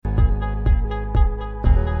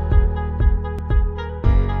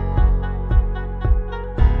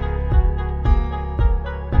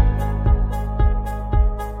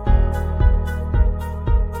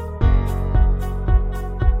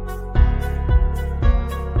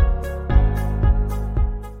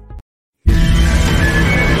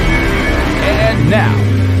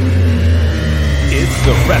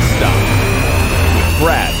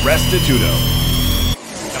Restituto.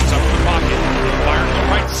 Comes up in the pocket, fires to the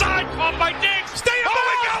right side, caught by Diggs. Stay up! Oh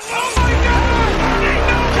my God!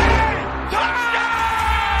 Touchdown!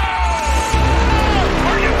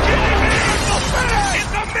 Are you kidding me?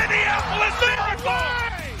 It's a Minneapolis Miracle!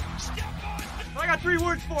 I got 3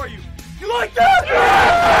 words for you. You like that?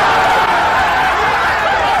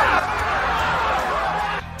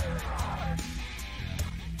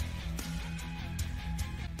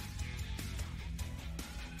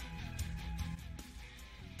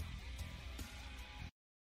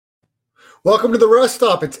 Welcome to the Rest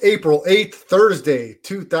Stop. It's April 8th, Thursday,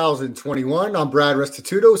 2021. I'm Brad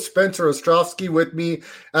Restituto, Spencer Ostrowski with me.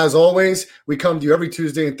 As always, we come to you every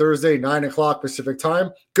Tuesday and Thursday, 9 o'clock Pacific time.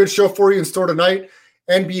 Good show for you in store tonight.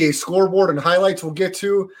 NBA scoreboard and highlights we'll get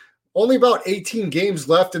to. Only about 18 games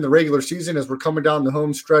left in the regular season as we're coming down the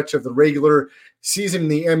home stretch of the regular season in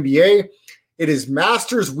the NBA. It is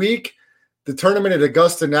Masters Week, the tournament at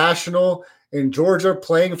Augusta National in Georgia,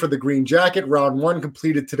 playing for the Green Jacket. Round 1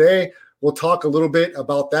 completed today. We'll talk a little bit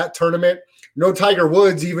about that tournament. No Tiger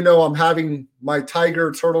Woods, even though I'm having my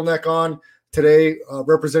Tiger turtleneck on today,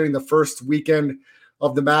 representing the first weekend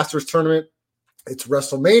of the Masters tournament. It's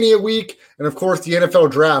WrestleMania week, and of course the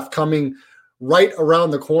NFL draft coming right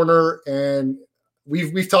around the corner. And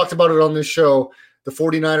we've talked about it on this show. The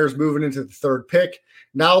 49ers moving into the 3rd pick.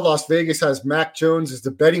 Now Las Vegas has Mac Jones as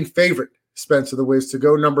the betting favorite, Spencer the Wiz, to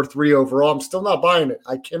go number 3 overall. I'm still not buying it.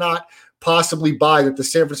 I cannot possibly buy that the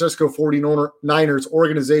San Francisco 49ers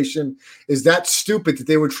organization is that stupid that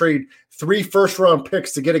they would trade 3 first-round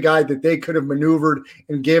picks to get a guy that they could have maneuvered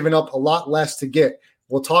and given up a lot less to get.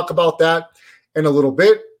 We'll talk about that in a little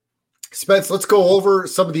bit. Spence, let's go over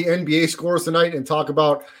some of the NBA scores tonight and talk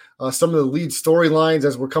about some of the lead storylines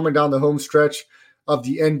as we're coming down the home stretch of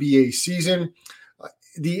the NBA season.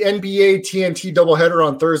 The NBA TNT doubleheader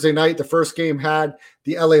on Thursday night. The first game had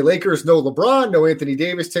the LA Lakers, no LeBron, no Anthony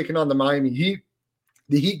Davis, taking on the Miami Heat.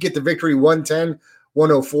 The Heat get the victory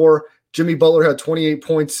 110-104. Jimmy Butler had 28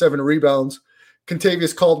 points, 7 rebounds.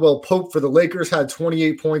 Contavious Caldwell-Pope for the Lakers had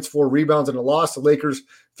 28 points, 4 rebounds, and a loss. The Lakers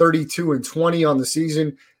 32-20 on the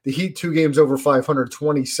season. The Heat 2 games over 500,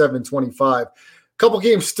 27-25. Couple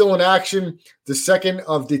games still in action. The second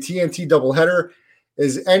of the TNT doubleheader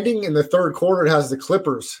is ending in the 3rd quarter. It has the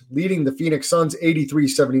Clippers leading the Phoenix Suns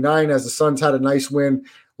 83-79 as the Suns had a nice win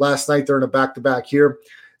last night. They're in a back-to-back here.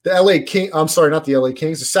 The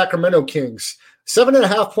Sacramento Kings,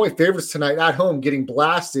 7.5-point favorites tonight at home, getting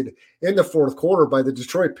blasted in the 4th quarter by the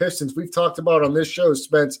Detroit Pistons. We've talked about on this show,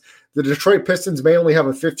 Spence, the Detroit Pistons may only have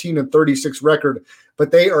a 15-36 record,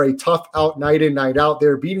 but they are a tough out night in, night out.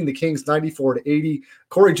 They're beating the Kings 94-80.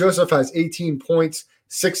 Corey Joseph has 18 points,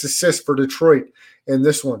 6 assists for Detroit in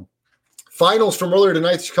this one. Finals from earlier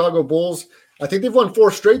tonight, Chicago Bulls. I think they've won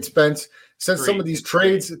 4 straight, Spence, since some of these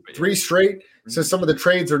trades, 3 straight, since some of the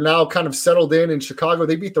trades are now kind of settled in Chicago.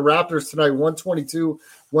 They beat the Raptors tonight,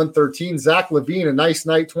 122-113. Zach LaVine, a nice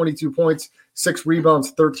night, 22 points, 6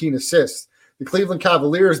 rebounds, 13 assists. The Cleveland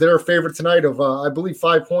Cavaliers, they're a favorite tonight of, I believe,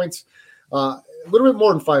 5 points. A little bit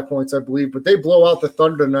more than 5 points, I believe, but they blow out the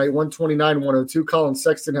Thunder tonight, 129-102. Colin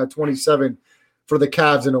Sexton had 27 for the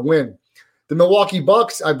Cavs in a win. The Milwaukee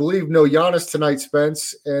Bucks, I believe, no Giannis tonight,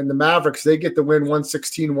 Spence, and the Mavericks, they get the win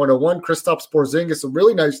 116-101. Kristaps Porzingis, a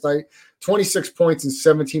really nice night, 26 points and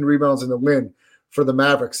 17 rebounds in the win for the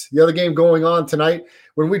Mavericks. The other game going on tonight,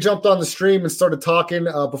 when we jumped on the stream and started talking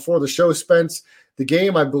before the show, Spence, the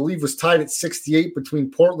game, I believe, was tied at 68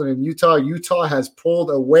 between Portland and Utah. Utah has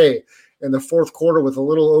pulled away in the 4th quarter with a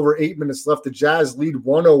little over 8 minutes left. The Jazz lead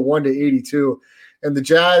 101-82. And the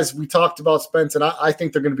Jazz, we talked about, Spence, and I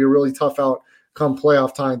think they're going to be a really tough out come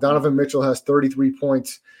playoff time. Donovan Mitchell has 33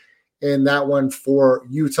 points in that one for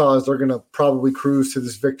Utah as they're going to probably cruise to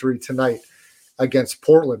this victory tonight against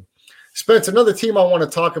Portland. Spence, another team I want to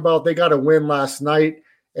talk about, they got a win last night,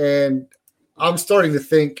 and I'm starting to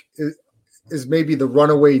think is maybe the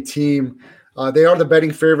runaway team. They are the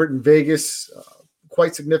betting favorite in Vegas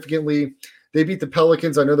quite significantly. They beat the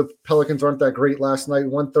Pelicans. I know the Pelicans aren't that great last night,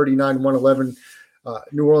 139-111.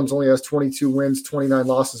 New Orleans only has 22 wins, 29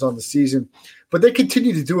 losses on the season. But they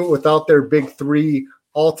continue to do it without their big 3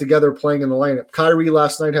 altogether playing in the lineup. Kyrie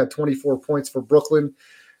last night had 24 points for Brooklyn.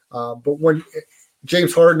 But when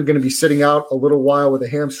James Harden going to be sitting out a little while with a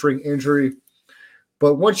hamstring injury.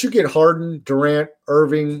 But once you get Harden, Durant,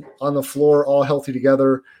 Irving on the floor, all healthy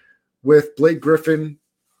together, with Blake Griffin,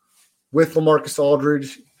 with LaMarcus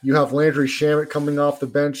Aldridge, you have Landry Shamet coming off the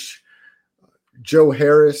bench, Joe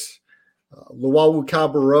Harris, Luwawu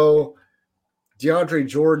Cabarrot, DeAndre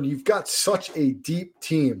Jordan. You've got such a deep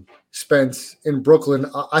team, Spence, in Brooklyn.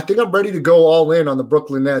 I think I'm ready to go all in on the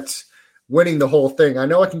Brooklyn Nets winning the whole thing. I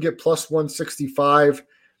know I can get plus 165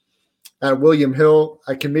 at William Hill.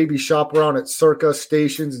 I can maybe shop around at Circa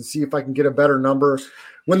stations and see if I can get a better number.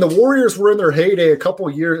 When the Warriors were in their heyday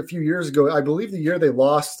a few years ago, I believe the year they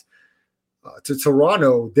lost to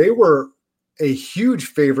Toronto, they were a huge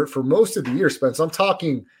favorite for most of the year, Spence. I'm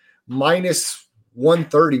talking minus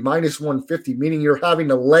 130, minus 150, meaning you're having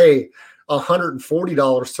to lay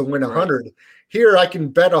 $140 to win 100. Right. Here, I can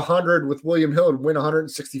bet 100 with William Hill and win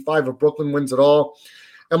 165 if Brooklyn wins it all.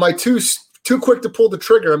 Am I too quick to pull the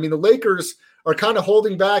trigger? I mean, the Lakers are kind of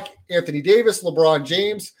holding back Anthony Davis, LeBron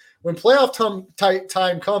James. When playoff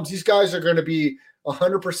time comes, these guys are going to be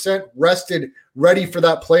 100% rested, ready for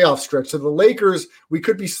that playoff stretch. So the Lakers, we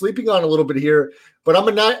could be sleeping on a little bit here, but I'm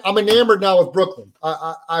enamored now with Brooklyn.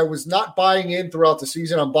 I was not buying in throughout the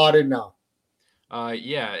season. I'm bought in now.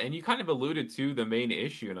 Yeah, and you kind of alluded to the main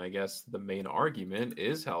issue, and I guess the main argument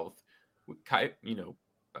is health.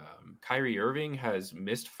 Kyrie Irving has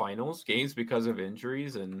missed finals games because of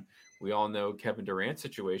injuries, and we all know Kevin Durant's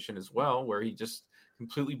situation as well, where he just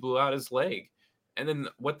completely blew out his leg. And then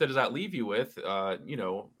what does that leave you with?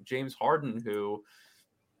 James Harden, who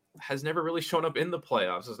has never really shown up in the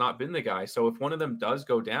playoffs, has not been the guy. So if one of them does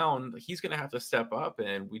go down, he's going to have to step up,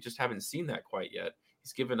 and we just haven't seen that quite yet.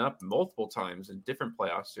 He's given up multiple times in different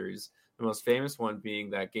playoff series, the most famous one being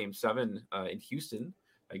that Game 7 in Houston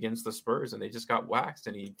against the Spurs, and they just got waxed,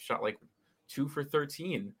 and he shot like 2 for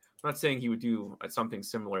 13. I'm not saying he would do something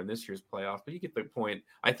similar in this year's playoff, but you get the point.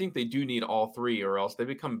 I think they do need all three, or else they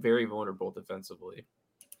become very vulnerable defensively.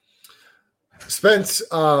 Spence,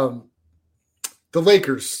 the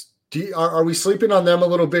Lakers, are we sleeping on them a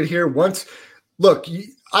little bit here? Look,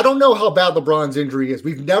 I don't know how bad LeBron's injury is.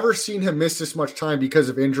 We've never seen him miss this much time because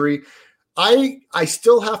of injury. I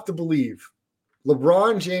still have to believe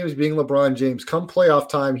LeBron James being LeBron James, come playoff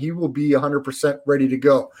time, he will be 100% ready to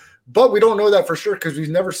go. But we don't know that for sure because we've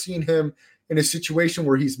never seen him in a situation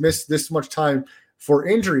where he's missed this much time for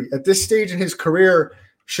injury. At this stage in his career,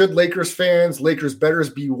 should Lakers fans, Lakers bettors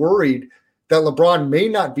be worried that LeBron may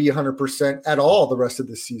not be 100% at all the rest of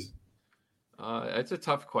this season? It's a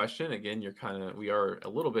tough question. Again, we are a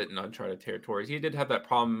little bit in uncharted territories. He did have that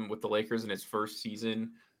problem with the Lakers in his first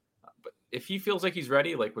season. But if he feels like he's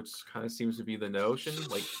ready, which kind of seems to be the notion,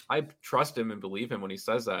 I trust him and believe him when he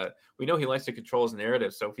says that. We know he likes to control his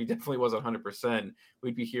narrative. So if he definitely was 100%,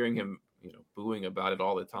 we'd be hearing him, booing about it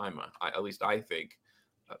all the time. At least I think.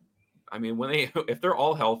 If they're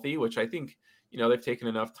all healthy, which I think, they've taken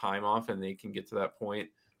enough time off and they can get to that point.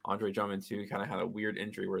 Andre Drummond too kind of had a weird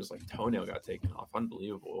injury where his toenail got taken off.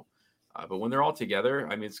 Unbelievable. But when they're all together,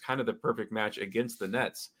 it's kind of the perfect match against the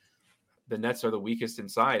Nets. The Nets are the weakest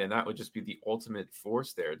inside, and that would just be the ultimate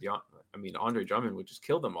force there. Andre Drummond would just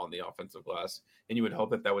kill them on the offensive glass, and you would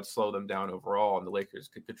hope that would slow them down overall, and the Lakers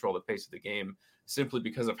could control the pace of the game simply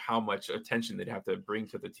because of how much attention they'd have to bring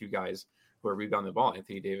to the two guys who are rebounding the ball,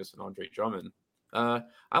 Anthony Davis and Andre Drummond. I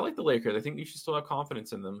like the Lakers. I think you should still have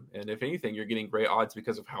confidence in them. And if anything, you're getting great odds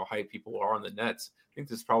because of how high people are on the Nets. I think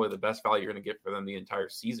this is probably the best value you're going to get for them the entire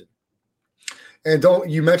season. And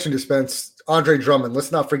you mentioned, Spence, Andre Drummond.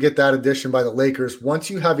 Let's not forget that addition by the Lakers. Once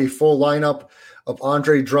you have a full lineup of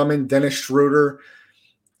Andre Drummond, Dennis Schroeder,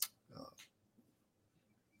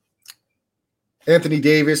 Anthony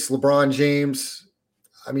Davis, LeBron James,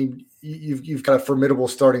 you've got a formidable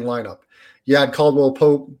starting lineup. You had Caldwell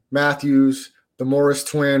Pope, Matthews, the Morris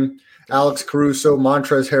twin, Alex Caruso,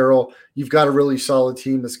 Montrezl Harrell. You've got a really solid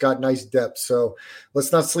team that's got nice depth. So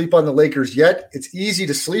let's not sleep on the Lakers yet. It's easy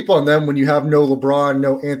to sleep on them when you have no LeBron,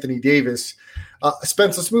 no Anthony Davis.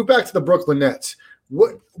 Spence, let's move back to the Brooklyn Nets.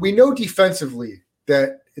 We know defensively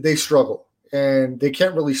that they struggle and they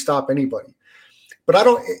can't really stop anybody. But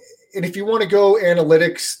and if you want to go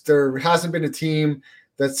analytics, there hasn't been a team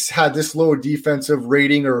that's had this low defensive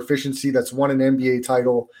rating or efficiency that's won an NBA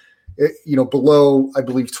title, below, I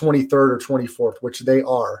believe, 23rd or 24th, which they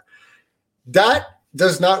are. That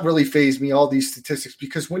does not really faze me, all these statistics,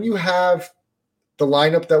 because when you have the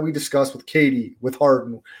lineup that we discussed with KD, with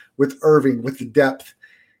Harden, with Irving, with the depth,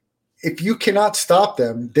 if you cannot stop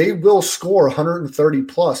them, they will score 130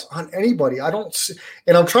 plus on anybody.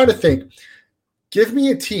 And I'm trying to think, give me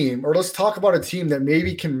a team, or let's talk about a team that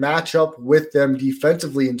maybe can match up with them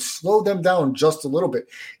defensively and slow them down just a little bit.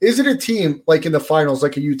 Is it a team like in the finals,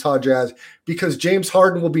 like a Utah Jazz, because James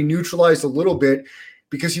Harden will be neutralized a little bit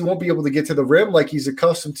because he won't be able to get to the rim like he's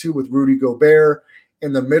accustomed to with Rudy Gobert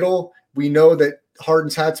in the middle? We know that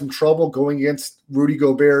Harden's had some trouble going against Rudy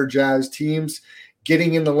Gobert Jazz teams.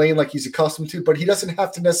 getting in the lane like he's accustomed to, but he doesn't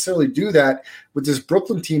have to necessarily do that with this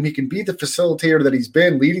Brooklyn team. He can be the facilitator that he's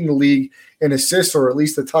been, leading the league in assists, or at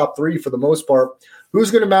least the top 3 for the most part.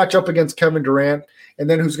 Who's going to match up against Kevin Durant, and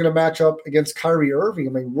then who's going to match up against Kyrie Irving?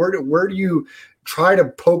 I mean, where do you try to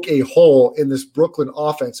poke a hole in this Brooklyn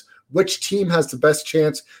offense? Which team has the best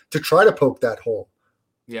chance to try to poke that hole?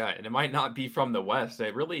 Yeah, and it might not be from the West.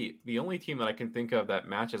 The only team that I can think of that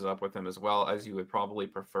matches up with them as well as you would probably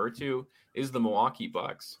prefer to is the Milwaukee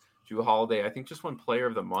Bucks. Jrue Holiday, I think, just won Player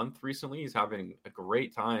of the Month recently. He's having a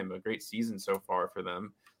great time, a great season so far for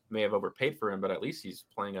them. May have overpaid for him, but at least he's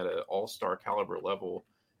playing at an all-star caliber level.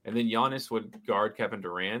 And then Giannis would guard Kevin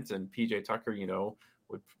Durant, and PJ Tucker,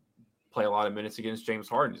 would play a lot of minutes against James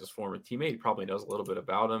Harden, his former teammate. He probably knows a little bit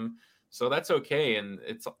about him. So that's okay. And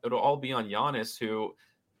it'll all be on Giannis, who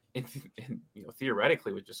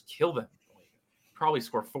theoretically would just kill them. Probably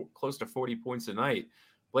score close to 40 points a night.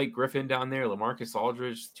 Blake Griffin down there, LaMarcus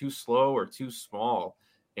Aldridge, too slow or too small.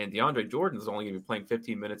 And DeAndre Jordan is only going to be playing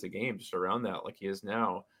 15 minutes a game, just around that like he is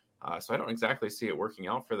now. So I don't exactly see it working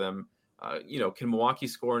out for them. Can Milwaukee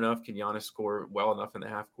score enough? Can Giannis score well enough in the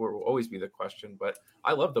half court? Will always be the question. But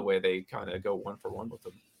I love the way they kind of go 1-for-1 with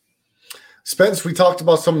them. Spence, we talked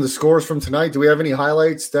about some of the scores from tonight. Do we have any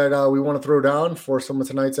highlights that we want to throw down for some of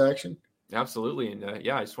tonight's action? Absolutely. And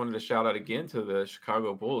I just wanted to shout out again to the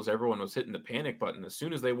Chicago Bulls. Everyone was hitting the panic button as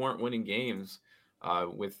soon as they weren't winning games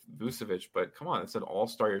with Vucevic. But come on, it's an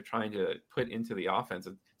all-star you're trying to put into the offense.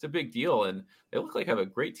 It's a big deal. And they look like have a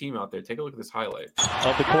great team out there. Take a look at this highlight.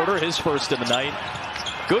 Of the quarter, his first of the night.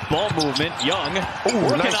 Good ball movement. Young.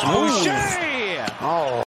 Ooh, nice move.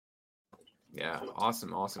 Oh. Yeah,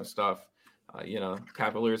 awesome stuff.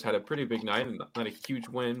 Cavaliers had a pretty big night, and not a huge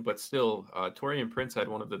win, but still, Taurean Prince had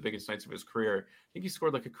one of the biggest nights of his career. I think he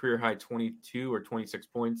scored like a career-high 22 or 26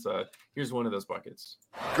 points. Here's one of those buckets.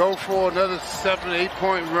 Go for another 7-8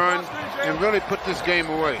 point run and really put this game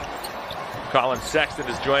away. Colin Sexton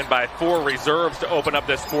is joined by 4 reserves to open up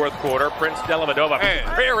this fourth quarter. Prince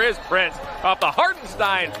Dellavedova. Here is Prince off the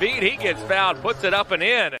Hartenstein feed. He gets fouled, puts it up and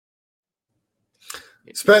in.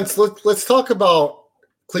 Spence, let's talk about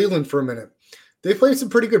Cleveland for a minute. They played some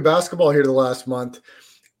pretty good basketball here the last month.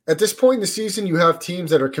 At this point in the season, you have teams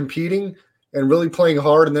that are competing and really playing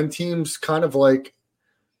hard, and then teams kind of like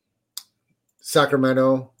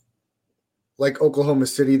Sacramento, like Oklahoma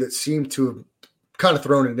City, that seem to have kind of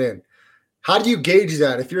thrown it in. How do you gauge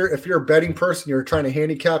that? If you're a betting person, you're trying to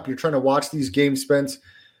handicap, you're trying to watch these games, Spence,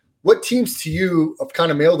 what teams to you have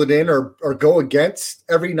kind of mailed it in or go against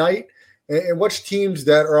every night? And which teams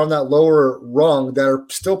that are on that lower rung that are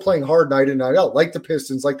still playing hard night in, night out, like the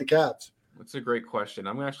Pistons, like the Cavs? That's a great question.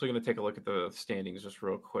 I'm actually going to take a look at the standings just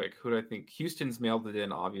real quick. Who do I think? Houston's mailed it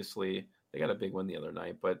in, obviously. They got a big win the other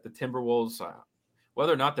night. But the Timberwolves,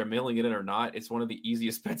 whether or not they're mailing it in or not, it's one of the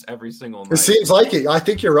easiest bets every single night. It seems like it. I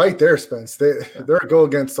think you're right there, Spence. They're a go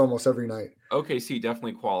against almost every night. OKC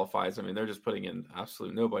definitely qualifies. I mean, they're just putting in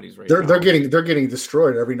absolute nobody's radar. They're getting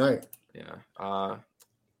destroyed every night. Yeah.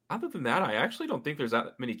 Other than that, I actually don't think there's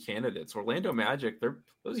that many candidates. Orlando Magic,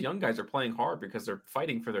 those young guys are playing hard because they're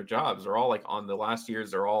fighting for their jobs. They're all like on the last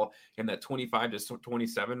years. They're all in that 25 to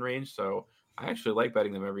 27 range. So I actually like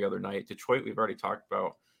betting them every other night. Detroit, we've already talked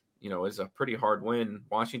about, is a pretty hard win.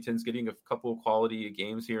 Washington's getting a couple of quality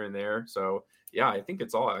games here and there. So yeah, I think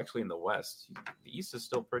it's all actually in the West. The East is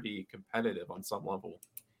still pretty competitive on some level.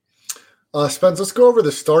 Spence, let's go over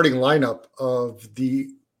the starting lineup of the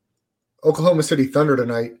Oklahoma City Thunder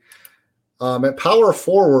tonight. At power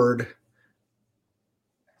forward,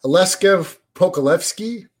 Aleksej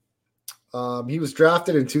Pokusevski. He was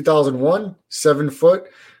drafted in 2001, 7-foot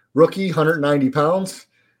rookie, 190 pounds.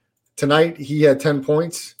 Tonight, he had 10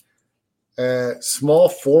 points. Small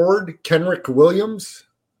forward, Kenrich Williams,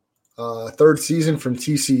 third season from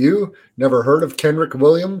TCU. Never heard of Kenrich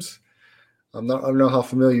Williams. I don't know how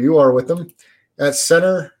familiar you are with him. At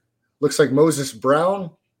center, looks like Moses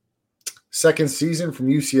Brown. Second season from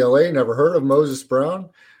UCLA. Never heard of Moses Brown.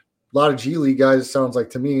 A lot of G League guys, it sounds like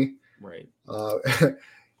to me. Right.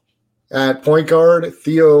 At point guard,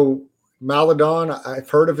 Theo Maledon. I've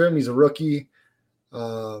heard of him. He's a rookie,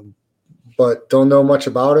 but don't know much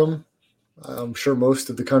about him. I'm sure most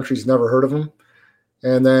of the country's never heard of him.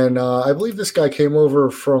 And then I believe this guy came over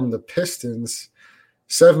from the Pistons.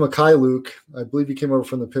 Sev Mikhailuk. I believe he came over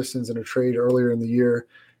from the Pistons in a trade earlier in the year.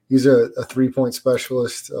 He's a three-point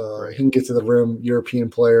specialist. He can get to the rim, European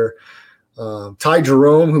player. Ty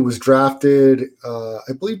Jerome, who was drafted,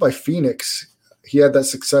 I believe, by Phoenix. He had that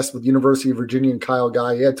success with University of Virginia and Kyle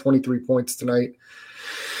Guy. He had 23 points tonight.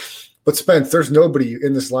 But, Spence, there's nobody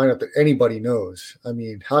in this lineup that anybody knows. I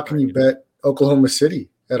mean, how can you bet Oklahoma City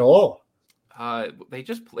at all?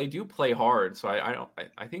 They do play hard. So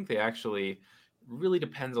I think they actually really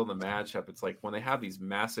depends on the matchup. It's like when they have these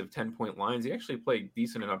massive 10-point lines, they actually play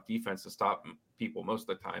decent enough defense to stop people most of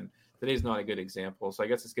the time. Today's not a good example. So I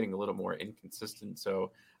guess it's getting a little more inconsistent.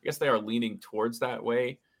 So I guess they are leaning towards that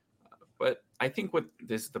way. But I think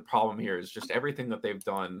the problem here is just everything that they've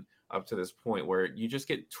done up to this point, where you just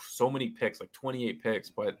get so many picks, like 28 picks,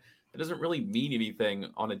 but it doesn't really mean anything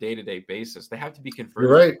on a day-to-day basis. They have to be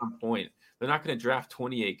converted at some point. They're not going to draft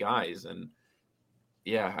 28 guys. And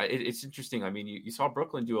yeah, it's interesting. I mean, you saw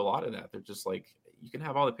Brooklyn do a lot of that. They're just like, you can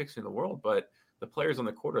have all the picks in the world, but the players on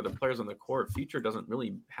the court, future doesn't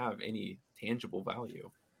really have any tangible value.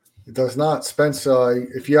 It does not. Spence,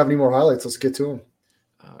 if you have any more highlights, let's get to them.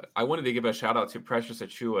 I wanted to give a shout out to Precious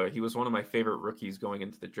Achiuwa. He was one of my favorite rookies going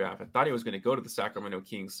into the draft. I thought he was going to go to the Sacramento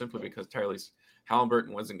Kings simply because Tyrese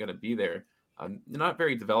Halliburton wasn't going to be there. Not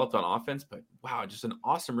very developed on offense, but wow, just an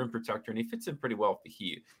awesome rim protector, and he fits in pretty well with the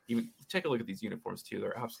Heat. Even take a look at these uniforms too;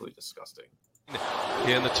 they're absolutely disgusting.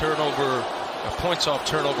 In the turnover, points off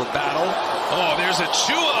turnover battle. Oh, there's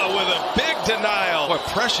Achiuwa with a big denial. Boy,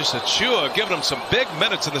 Precious Achiuwa giving him some big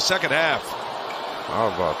minutes in the second half. How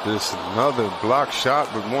about this? Another block shot,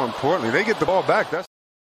 but more importantly, they get the ball back. That's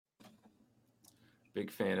big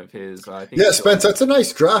fan of his. Spence, that's a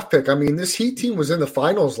nice draft pick. I mean, this Heat team was in the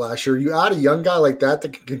finals last year. You add a young guy like that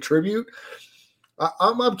can contribute.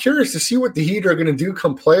 I'm curious to see what the Heat are going to do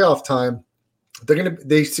come playoff time.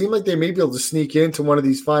 They seem like they may be able to sneak into one of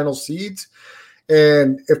these final seeds,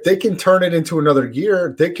 and if they can turn it into another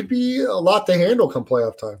year, they could be a lot to handle come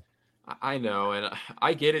playoff time. I know, and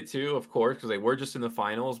I get it too, of course, because they were just in the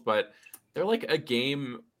finals, but they're like a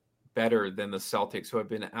game better than the Celtics, who have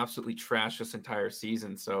been absolutely trash this entire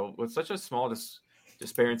season. So with such a small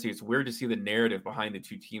disparity, it's weird to see the narrative behind the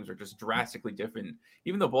two teams are just drastically different,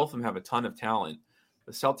 even though both of them have a ton of talent.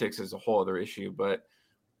 The Celtics is a whole other issue, but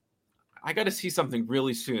I got to see something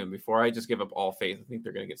really soon before I just give up all faith. I think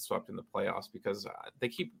they're going to get swept in the playoffs because they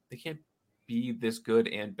can't be this good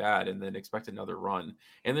and bad and then expect another run.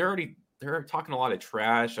 And they're talking a lot of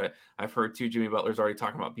trash. I've heard too, Jimmy Butler's already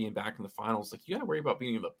talking about being back in the finals. Like, you got to worry about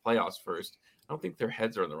being in the playoffs first. I don't think their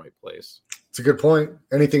heads are in the right place. It's a good point.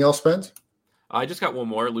 Anything else, Spence? I just got one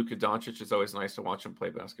more. Luka Doncic. It's always nice to watch him play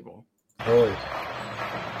basketball. Oh.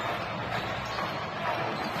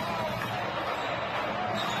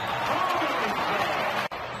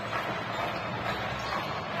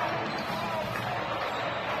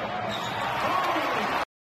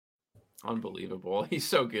 Unbelievable. He's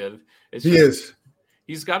so good.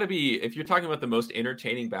 He's got to be, if you're talking about the most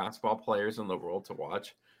entertaining basketball players in the world to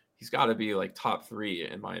watch, he's got to be like top 3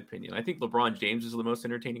 in my opinion. I think LeBron James is the most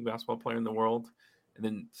entertaining basketball player in the world, and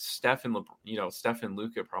then Steph and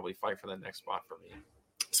Luka probably fight for that next spot for me.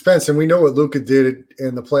 Spence, and we know what Luka did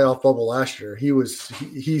in the playoff bubble last year.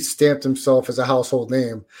 He stamped himself as a household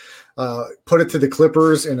name. Put it to the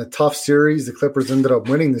Clippers in a tough series. The Clippers ended up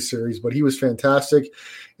winning the series, but he was fantastic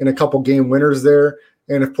in a couple game winners there.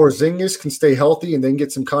 And if Porzingis can stay healthy and then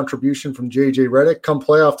get some contribution from JJ Redick, come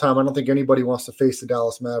playoff time, I don't think anybody wants to face the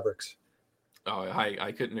Dallas Mavericks. Oh,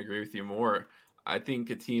 I couldn't agree with you more. I think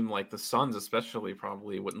a team like the Suns especially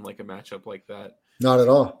probably wouldn't like a matchup like that. Not at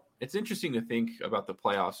all. It's interesting to think about the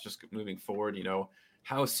playoffs just moving forward.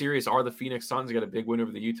 How serious are the Phoenix Suns? They got a big win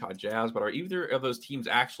over the Utah Jazz, but are either of those teams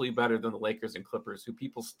actually better than the Lakers and Clippers, who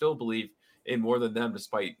people still believe in more than them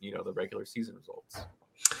despite, the regular season results?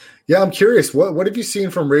 Yeah, I'm curious. What have you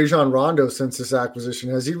seen from Rajon Rondo since this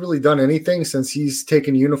acquisition? Has he really done anything since he's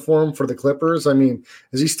taken uniform for the Clippers? I mean,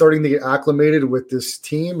 is he starting to get acclimated with this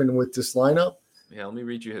team and with this lineup? Yeah, let me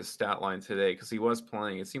read you his stat line today because he was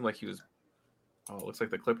playing. It seemed like he was it looks like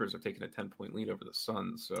the Clippers are taking a 10-point lead over the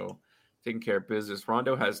Suns. So taking care of business.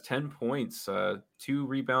 Rondo has 10 points, 2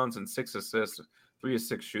 rebounds, and 6 assists, 3 of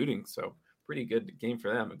 6 shooting. So pretty good game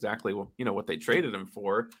for them. Exactly what they traded him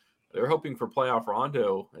for. They're hoping for playoff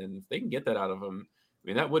Rondo, and if they can get that out of him, I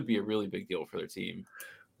mean, that would be a really big deal for their team.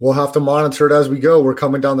 We'll have to monitor it as we go. We're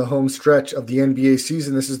coming down the home stretch of the NBA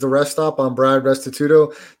season. This is the Rest Stop. I'm Brad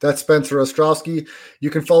Restituto. That's Spencer Ostrowski. You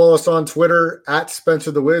can follow us on Twitter at Spencer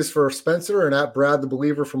the Wiz for Spencer and at Brad the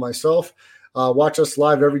Believer for myself. Watch us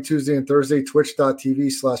live every Tuesday and Thursday,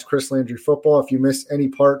 twitch.tv/Chris Landry Football. If you missed any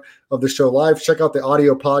part of the show live, check out the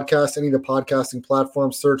audio podcast, any of the podcasting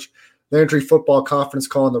platforms. Search Landry Football Conference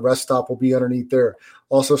Call, and the Rest Stop will be underneath there.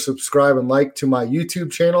 Also, subscribe and like to my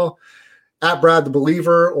YouTube channel at Brad the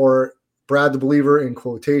Believer, or Brad the Believer in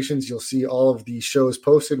quotations. You'll see all of these shows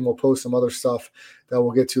posted, and we'll post some other stuff that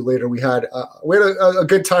we'll get to later. We had a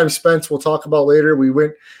good time, Spence. We'll talk about later. We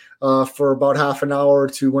went for about half an hour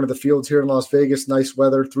to one of the fields here in Las Vegas. Nice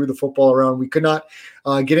weather, threw the football around. We could not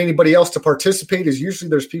get anybody else to participate, as usually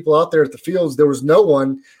there's people out there at the fields. There was no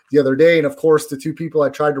one the other day. And of course, the two people I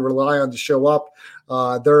tried to rely on to show up,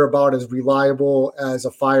 they're about as reliable as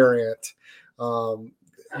a fire ant,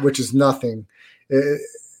 which is nothing.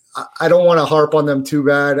 I don't want to harp on them too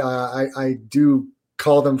bad. I do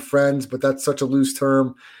call them friends, but that's such a loose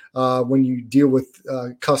term when you deal with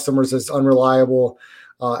customers as unreliable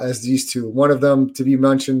as these two. One of them, to be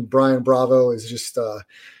mentioned, Brian Bravo, is just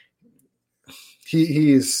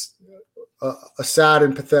he is a sad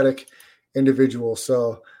and pathetic individual.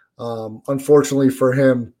 So unfortunately for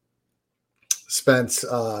him, Spence,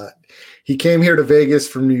 he came here to Vegas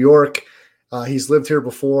from New York. He's lived here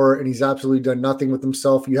before, and he's absolutely done nothing with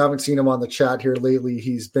himself. You haven't seen him on the chat here lately.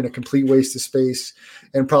 He's been a complete waste of space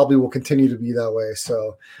and probably will continue to be that way.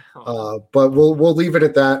 So, but we'll leave it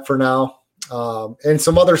at that for now. And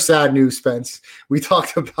some other sad news, Spence. We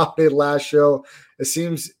talked about it last show. It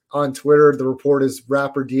seems on Twitter, the report is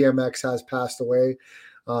rapper DMX has passed away.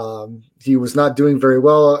 He was not doing very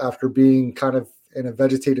well after being kind of in a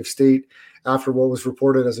vegetative state after what was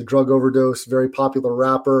reported as a drug overdose. Very popular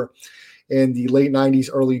rapper in the late 90s,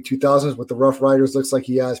 early 2000s with the Rough Riders. Looks like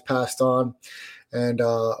he has passed on. And,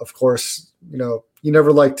 of course, you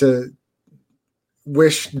never like to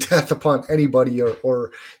wish death upon anybody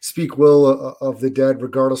or speak will of the dead,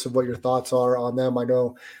 regardless of what your thoughts are on them. I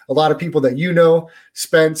know a lot of people that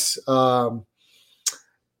Spence,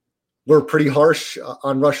 were pretty harsh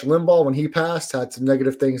on Rush Limbaugh when he passed, had some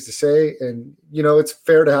negative things to say. And, it's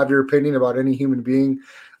fair to have your opinion about any human being.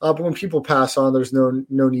 But when people pass on, there's no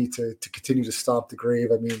need to continue to stomp the grave.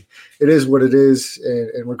 I mean, it is what it is.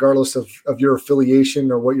 And regardless of your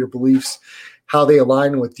affiliation or what your beliefs, how they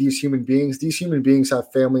align with these human beings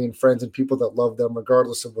have family and friends and people that love them,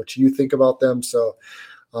 regardless of what you think about them. So,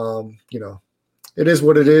 it is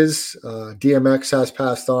what it is. DMX has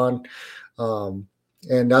passed on.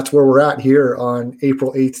 And that's where we're at here on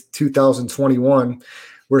April 8th, 2021.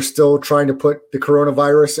 We're still trying to put the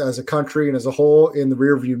coronavirus as a country and as a whole in the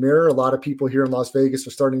rearview mirror. A lot of people here in Las Vegas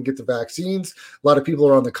are starting to get the vaccines. A lot of people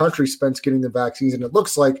around the country spent getting the vaccines. And it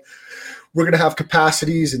looks like we're going to have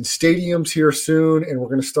capacities in stadiums here soon, and we're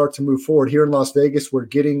going to start to move forward. Here in Las Vegas, we're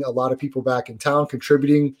getting a lot of people back in town,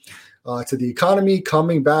 contributing to the economy,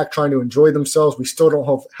 coming back, trying to enjoy themselves. We still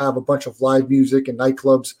don't have a bunch of live music and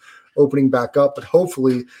nightclubs opening back up, but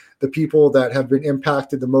hopefully the people that have been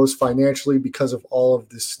impacted the most financially because of all of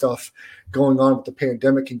this stuff going on with the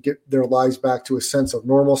pandemic can get their lives back to a sense of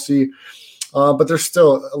normalcy. But there's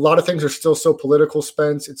still a lot of things are still so political,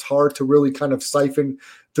 Spence. It's hard to really kind of siphon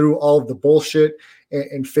through all of the bullshit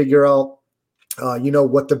and figure out,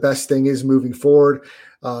 what the best thing is moving forward.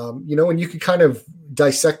 And you can kind of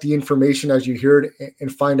dissect the information as you hear it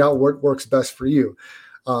and find out what works best for you.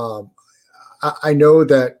 I know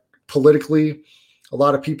that politically, a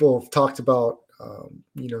lot of people have talked about,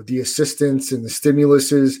 the assistance and the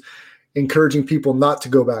stimuluses, encouraging people not to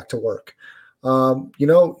go back to work.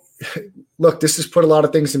 Look, this has put a lot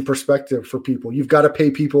of things in perspective for people. You've got to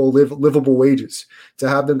pay people livable wages to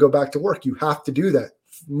have them go back to work. You have to do that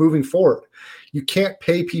moving forward. You can't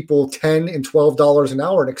pay people $10 and $12 an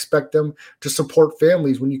hour and expect them to support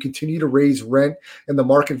families when you continue to raise rent and the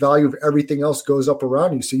market value of everything else goes up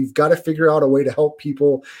around you. So you've got to figure out a way to help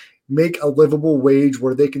people make a livable wage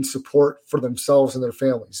where they can support for themselves and their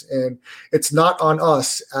families. And it's not on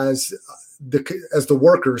us as the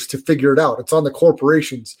workers to figure it out. It's on the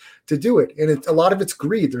corporations to do it. And a lot of it's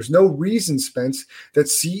greed. There's no reason, Spence, that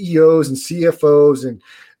CEOs and CFOs and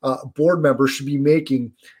board members should be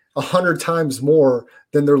making 100 times more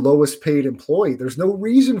than their lowest paid employee. There's no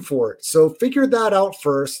reason for it. So figure that out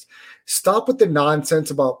first. Stop with the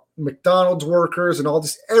nonsense about McDonald's workers and all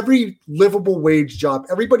this. Every livable wage job,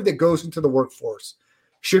 everybody that goes into the workforce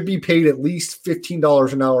should be paid at least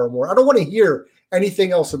 $15 an hour or more. I don't want to hear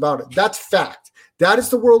anything else about it. That's fact. That is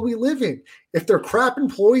the world we live in. If they're crap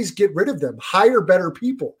employees, get rid of them. Hire better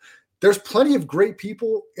people. There's plenty of great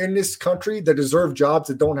people in this country that deserve jobs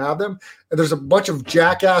that don't have them. And there's a bunch of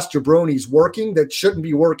jackass jabronis working that shouldn't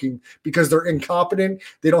be working because they're incompetent.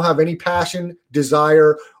 They don't have any passion,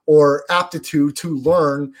 desire, or aptitude to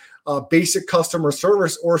learn basic customer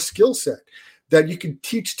service or skill set that you can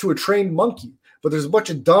teach to a trained monkey. But there's a bunch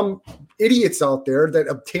of dumb idiots out there that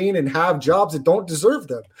obtain and have jobs that don't deserve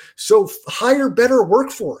them. So hire better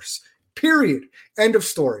workforce, period. End of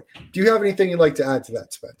story. Do you have anything you'd like to add to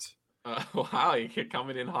that, Spence? Wow, you're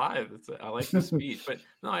coming in hot. I like the speech, but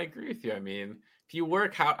no, I agree with you. I mean, if you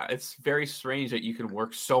work, it's very strange that you can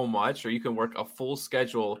work so much, or you can work a full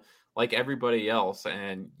schedule like everybody else,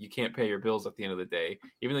 and you can't pay your bills at the end of the day,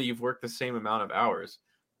 even though you've worked the same amount of hours.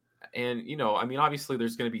 And, I mean, obviously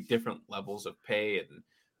there's going to be different levels of pay,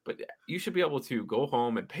 but you should be able to go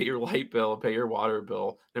home and pay your light bill, pay your water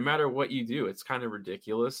bill, no matter what you do. It's kind of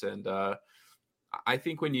ridiculous. And I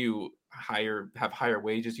think when you have higher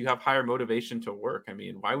wages, you have higher motivation to work. I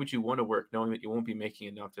mean, why would you want to work knowing that you won't be making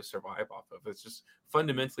enough to survive off of? It's just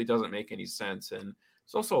fundamentally doesn't make any sense. And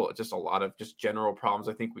it's also just a lot of just general problems.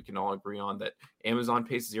 I think we can all agree on that Amazon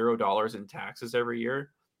pays $0 in taxes every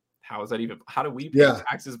year. How is that even? How do we pay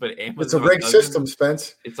taxes? But Amazon, it's a rigged system,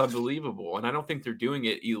 Spence. It's unbelievable, and I don't think they're doing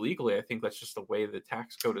it illegally. I think that's just the way the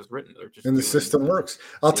tax code is written. They're just and the system works.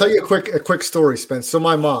 I'll tell you a quick story, Spence. So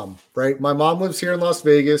my mom, right? My mom lives here in Las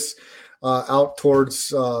Vegas, out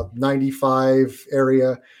towards 95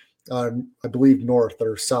 area, I believe north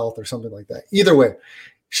or south or something like that. Either way,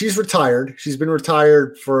 she's retired. She's been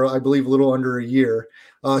retired for, I believe, a little under a year.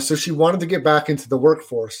 So she wanted to get back into the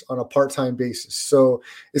workforce on a part-time basis. So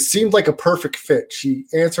it seemed like a perfect fit. She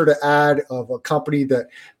answered an ad of a company that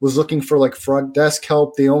was looking for like front desk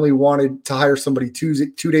help. They only wanted to hire somebody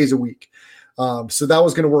 2 days a week. So that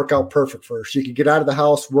was going to work out perfect for her. She could get out of the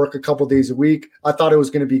house, work a couple days a week. I thought it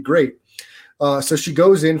was going to be great. So she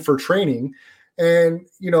goes in for training, and,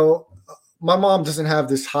 my mom doesn't have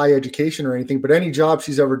this high education or anything, but any job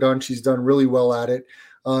she's ever done, she's done really well at it.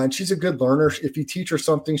 And she's a good learner. If you teach her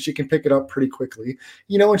something, she can pick it up pretty quickly,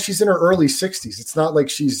 and she's in her early 60s. It's not like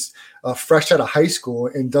she's fresh out of high school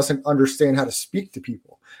and doesn't understand how to speak to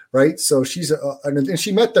people. Right. So she's and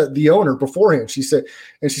she met the owner beforehand. She said,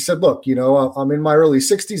 look, I'm in my early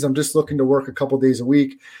 60s. I'm just looking to work a couple days a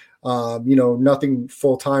week. Nothing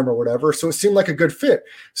full time or whatever. So it seemed like a good fit.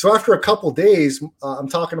 So after a couple days, I'm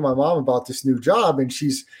talking to my mom about this new job, and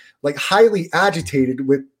she's like highly agitated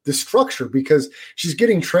with the structure because she's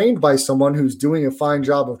getting trained by someone who's doing a fine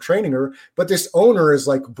job of training her. But this owner is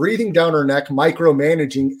like breathing down her neck,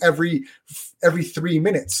 micromanaging every 3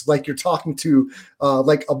 minutes. Like you're talking to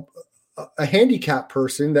like a handicapped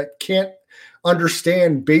person that can't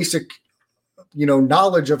understand basic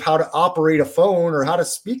knowledge of how to operate a phone or how to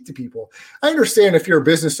speak to people. I understand if you're a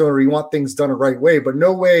business owner, you want things done the right way, but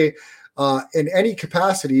no way in any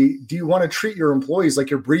capacity do you want to treat your employees like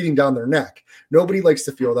you're breathing down their neck. Nobody likes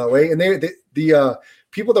to feel that way. And the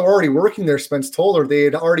people that were already working there, Spence told her they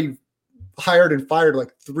had already hired and fired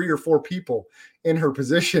like 3 or 4 people in her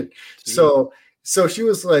position. So she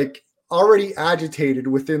was like already agitated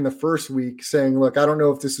within the first week, saying, look, I don't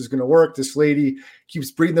know if this is going to work. This lady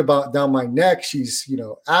keeps breathing down my neck. She's,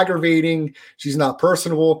 aggravating. She's not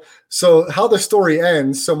personable. So how the story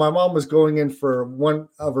ends. So my mom was going in for one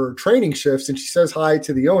of her training shifts, and she says hi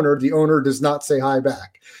to the owner. The owner does not say hi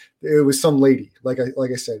back. It was some lady, like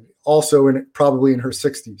I said, also probably in her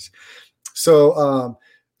 60s. So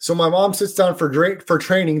my mom sits down for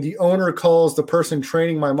training. The owner calls the person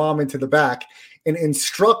training my mom into the back and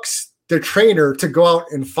instructs the trainer to go out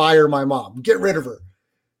and fire my mom, get rid of her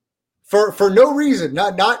for no reason,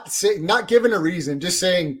 not given a reason, just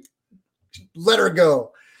saying, let her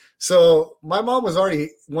go. So my mom was already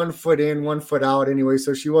 1 foot in, 1 foot out anyway.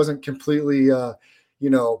 So she wasn't completely,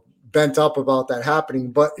 bent up about that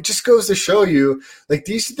happening, but it just goes to show you, like,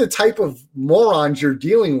 these are the type of morons you're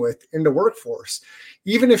dealing with in the workforce.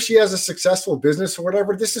 Even if she has a successful business or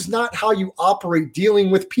whatever, this is not how you operate dealing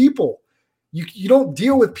with people. You don't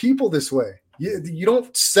deal with people this way. You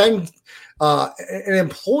don't send an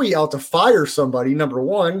employee out to fire somebody, number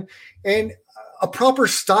one. And a proper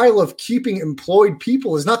style of keeping employed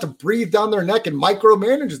people is not to breathe down their neck and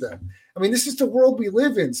micromanage them. I mean, this is the world we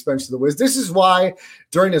live in, Spencer the Wiz. This is why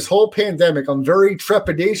during this whole pandemic, I'm very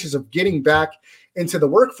trepidatious of getting back into the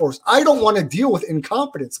workforce. I don't want to deal with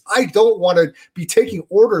incompetence. I don't want to be taking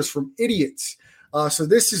orders from idiots. So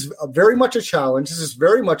this is very much a challenge. This is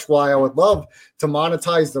very much why I would love to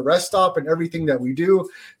monetize the rest stop and everything that we do,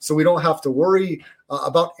 so we don't have to worry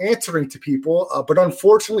about answering to people. But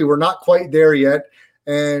unfortunately, we're not quite there yet.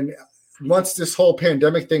 And once this whole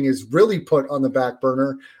pandemic thing is really put on the back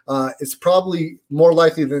burner, it's probably more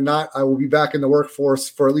likely than not I will be back in the workforce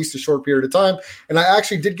for at least a short period of time. And I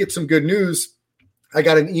actually did get some good news. I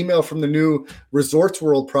got an email from the new Resorts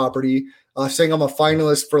World property saying I'm a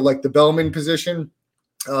finalist for like the bellman position.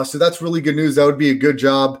 So that's really good news. That would be a good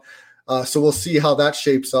job. So we'll see how that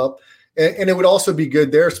shapes up. And it would also be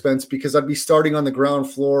good there, Spence, because I'd be starting on the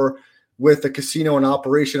ground floor with a casino in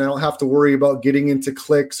operation. I don't have to worry about getting into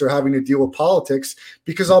cliques or having to deal with politics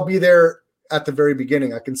because I'll be there at the very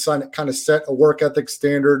beginning. I can kind of set a work ethic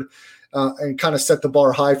standard and kind of set the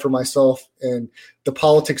bar high for myself. And the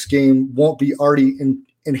politics game won't be already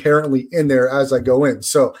inherently in there as I go in.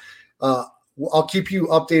 So I'll keep you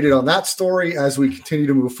updated on that story as we continue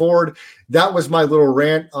to move forward. That was my little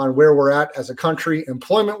rant on where we're at as a country,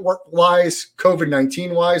 employment-wise,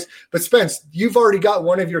 COVID-19-wise. But Spence, you've already got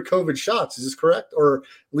one of your COVID shots. Is this correct? Or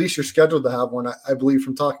at least you're scheduled to have one, I believe,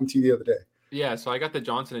 from talking to you the other day. Yeah, so I got the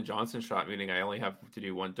Johnson & Johnson shot, meaning I only have to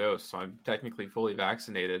do one dose. So I'm technically fully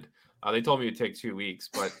vaccinated. They told me it'd take 2 weeks,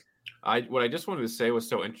 but what I just wanted to say was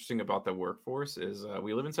so interesting about the workforce is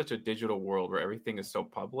we live in such a digital world where everything is so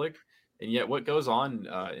public, and yet what goes on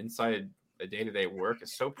inside a day-to-day work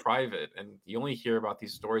is so private, and you only hear about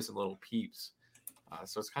these stories in little peeps.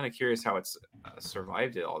 So it's kind of curious how it's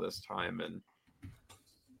survived it all this time, and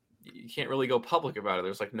you can't really go public about it.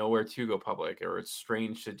 There's like nowhere to go public, or it's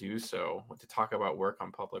strange to do so, to talk about work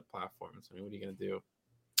on public platforms. I mean, what are you going to do?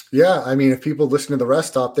 Yeah, I mean, if people listen to the rest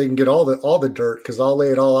stop, they can get all the dirt because I'll lay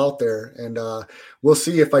it all out there. And we'll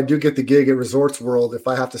see if I do get the gig at Resorts World, if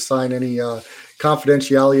I have to sign any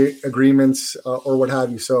confidentiality agreements or what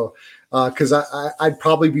have you. So, because I'd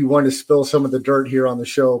probably be one to spill some of the dirt here on the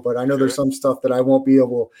show, but I know There's some stuff that I won't be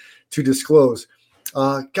able to disclose.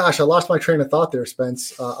 Gosh, I lost my train of thought there,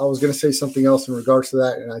 Spence. I was going to say something else in regards to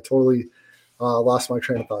that, and I totally lost my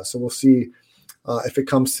train of thought. So we'll see if it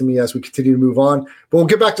comes to me as we continue to move on. But we'll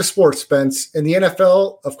get back to sports, Spence. In the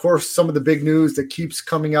NFL, of course, some of the big news that keeps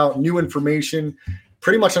coming out, new information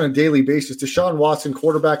pretty much on a daily basis. Deshaun Watson,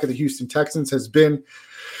 quarterback of the Houston Texans, has been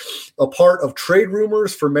a part of trade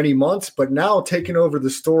rumors for many months, but now taking over the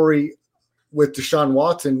story with Deshaun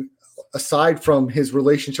Watson, aside from his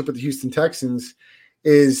relationship with the Houston Texans,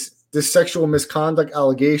 is the sexual misconduct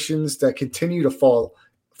allegations that continue to fall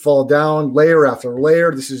down layer after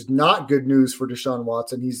layer. This is not good news for Deshaun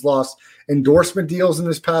Watson. He's lost endorsement deals in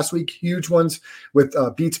this past week, huge ones with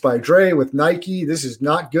Beats by Dre, with Nike. This is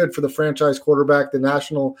not good for the franchise quarterback, the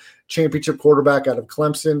national championship quarterback out of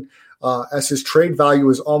Clemson, as his trade value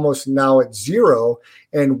is almost now at zero.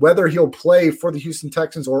 And whether he'll play for the Houston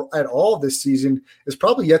Texans or at all this season is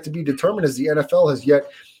probably yet to be determined, as the NFL has yet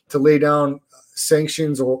to lay down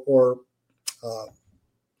sanctions or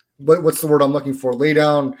what's the word I'm looking for? Lay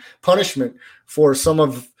down punishment for some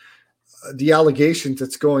of the allegations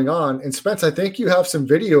that's going on. And Spence, I think you have some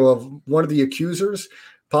video of one of the accusers,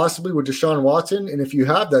 possibly with Deshaun Watson. And if you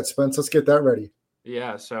have that, Spence, let's get that ready.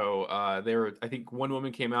 Yeah, so I think one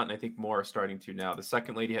woman came out, and I think more are starting to now. The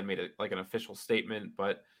second lady had made an official statement,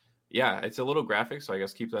 but yeah, it's a little graphic, so I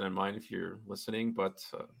guess keep that in mind if you're listening. But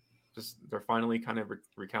just they're finally kind of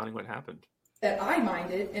recounting what happened. That I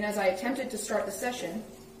minded, and as I attempted to start the session,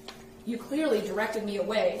 you clearly directed me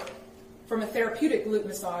away from a therapeutic glute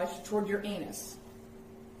massage toward your anus.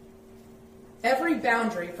 Every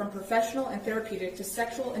boundary from professional and therapeutic to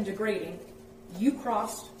sexual and degrading, you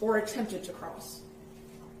crossed or attempted to cross.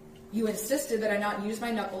 You insisted that I not use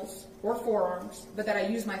my knuckles or forearms, but that I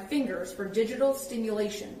use my fingers for digital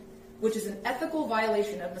stimulation, which is an ethical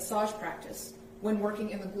violation of massage practice when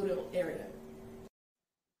working in the gluteal area.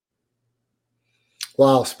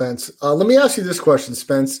 Wow, Spence. Let me ask you this question,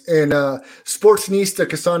 Spence. And Sportsnista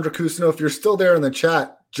Cassandra Cousineau, if you're still there in the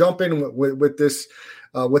chat, jump in with this,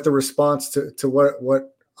 with the response to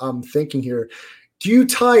what I'm thinking here. Do you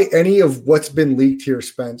tie any of what's been leaked here,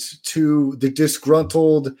 Spence, to the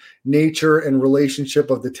disgruntled nature and relationship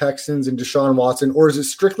of the Texans and Deshaun Watson, or is it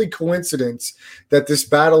strictly coincidence that this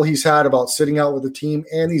battle he's had about sitting out with the team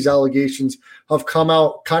and these allegations have come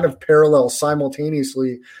out kind of parallel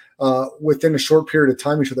simultaneously within a short period of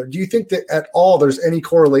time each other? Do you think that at all there's any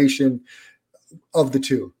correlation of the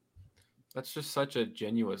two? That's just such a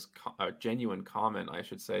genuine comment, I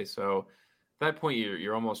should say. So at that point,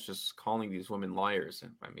 you're almost just calling these women liars.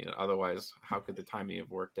 I mean, otherwise, how could the timing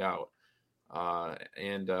have worked out?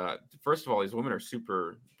 First of all, these women are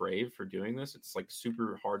super brave for doing this. It's like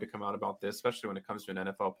super hard to come out about this, especially when it comes to an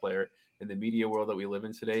NFL player in the media world that we live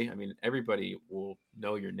in today. I mean, everybody will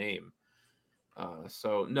know your name.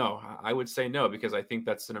 So no, I would say no, because I think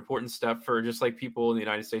that's an important step for just like people in the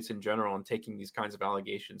United States in general and taking these kinds of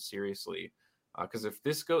allegations seriously. Because if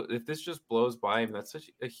this just blows by, I mean, that's such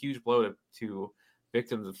a huge blow to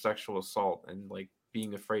victims of sexual assault and like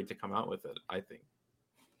being afraid to come out with it. I think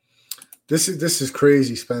this is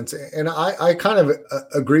crazy, Spence, and I kind of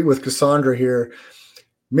agree with Cassandra here.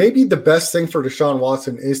 Maybe the best thing for Deshaun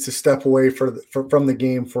Watson is to step away from the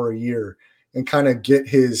game for a year and kind of get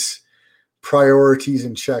his priorities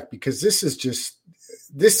in check, because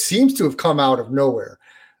this seems to have come out of nowhere.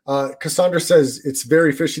 Cassandra says it's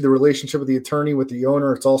very fishy, the relationship of the attorney with the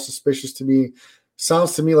owner. It's all suspicious to me.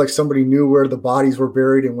 Sounds to me like somebody knew where the bodies were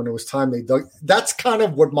buried, and when it was time they dug. That's kind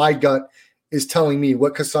of what my gut is telling me,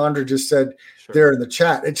 what Cassandra just said there in the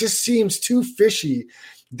chat. It just seems too fishy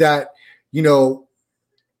that,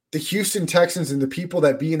 the Houston Texans and the people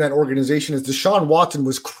that be in that organization is Deshaun Watson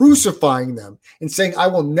was crucifying them and saying, I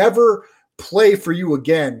will never play for you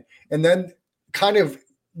again. And then kind of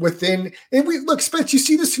within, and we look, Spence, you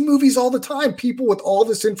see this in movies all the time. People with all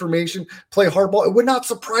this information play hardball. It would not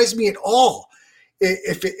surprise me at all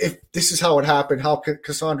if this is how it happened, how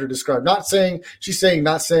Cassandra described. Not saying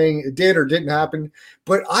it did or didn't happen,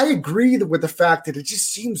 but I agree with the fact that it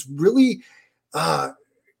just seems really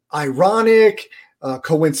ironic,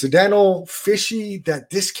 coincidental, fishy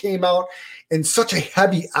that this came out in such a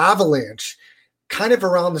heavy avalanche kind of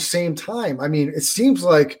around the same time. I mean, it seems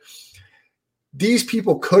like these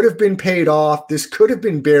people could have been paid off. This could have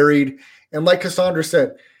been buried. And like Cassandra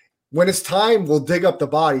said, when it's time, we'll dig up the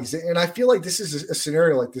bodies. And I feel like this is a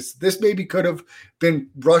scenario like this. This maybe could have been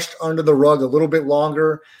brushed under the rug a little bit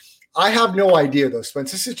longer. I have no idea, though,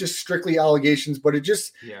 Spence. This is just strictly allegations, but it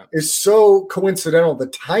just is so coincidental, the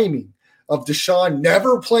timing of Deshaun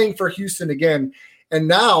never playing for Houston again and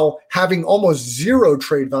now having almost zero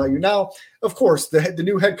trade value. Now, of course, the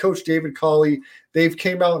new head coach, David Culley, they've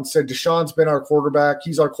came out and said Deshaun's been our quarterback.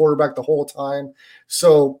 He's our quarterback the whole time.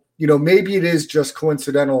 So, maybe it is just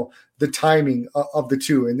coincidental, the timing of the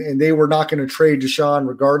two. And they were not going to trade Deshaun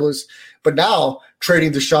regardless. But now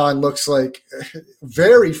trading Deshaun looks like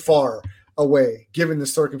very far away given the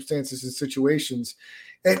circumstances and situations.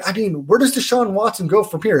 And, I mean, where does Deshaun Watson go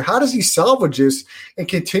from here? How does he salvage this and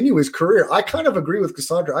continue his career? I kind of agree with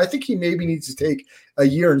Cassandra. I think he maybe needs to take a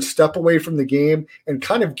year and step away from the game and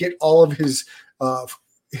kind of get all of his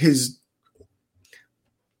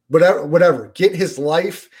whatever, get his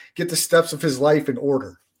life, get the steps of his life in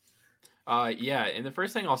order. And the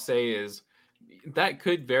first thing I'll say is that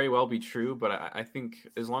could very well be true, but I think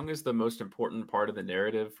as long as the most important part of the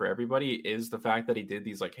narrative for everybody is the fact that he did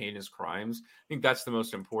these like heinous crimes, I think that's the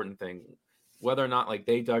most important thing. Whether or not like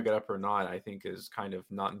they dug it up or not, I think is kind of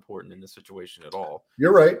not important in this situation at all.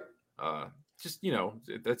 You're right. Just,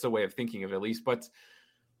 that's a way of thinking of it at least, but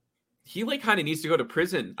he like kind of needs to go to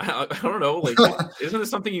prison. I don't know. Like, isn't this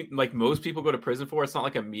something like most people go to prison for? It's not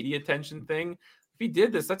like a media attention thing. If he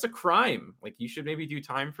did this, that's a crime. Like you should maybe do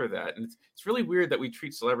time for that. And it's really weird that we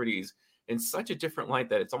treat celebrities in such a different light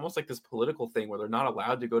that it's almost like this political thing where they're not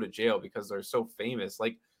allowed to go to jail because they're so famous.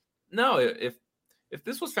 Like, no, if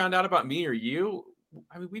this was found out about me or you,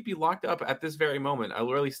 I mean, we'd be locked up at this very moment.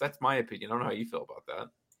 Or at least that's my opinion. I don't know how you feel about that.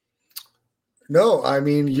 No, I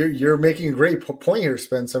mean, you're making a great point here,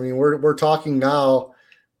 Spence. I mean, we're talking now.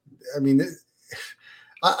 I mean,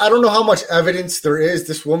 I don't know how much evidence there is.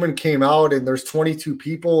 This woman came out and there's 22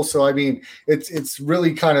 people. So, I mean, it's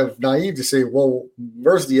really kind of naive to say, well,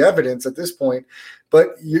 where's the evidence at this point?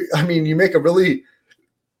 But, you make a really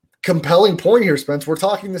compelling point here, Spence. We're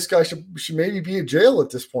talking this guy should maybe be in jail at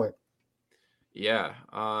this point. Yeah.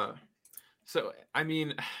 So, I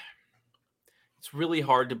mean, it's really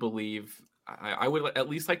hard to believe. I would at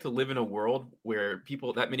least like to live in a world where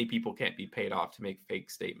that many people can't be paid off to make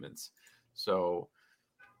fake statements. So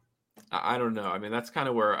I don't know. I mean, that's kind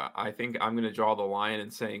of where I think I'm going to draw the line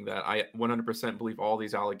in saying that I 100% believe all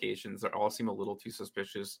these allegations that all seem a little too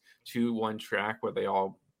suspicious to one track where they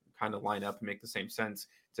all kind of line up and make the same sense.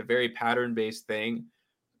 It's a very pattern-based thing.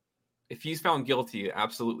 If he's found guilty,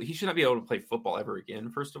 absolutely. He should not be able to play football ever again,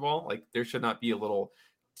 first of all. Like, there should not be a little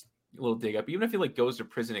dig up. Even if he goes to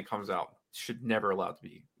prison and comes out, should never allowed to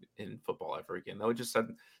be in football ever again. That would just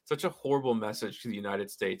send such a horrible message to the United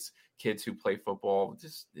States kids who play football.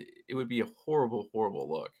 It would be a horrible, horrible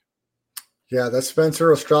look. Yeah, that's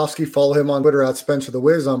Spencer Ostrowski. Follow him on Twitter at Spencer the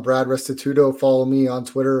Wiz. I'm Brad Restituto. Follow me on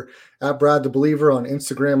Twitter at Brad the Believer, on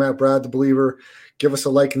Instagram at Brad the Believer. Give us a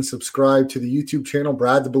like and subscribe to the YouTube channel,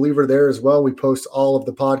 Brad the Believer, there as well. We post all of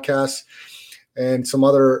the podcasts and some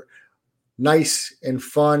other nice and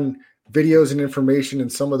fun videos and information,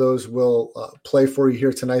 and some of those will play for you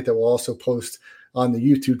here tonight that we'll also post on the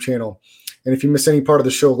YouTube channel. And if you miss any part of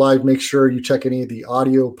the show live, make sure you check any of the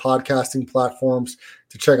audio podcasting platforms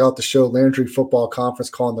to check out the show. Landry Football Conference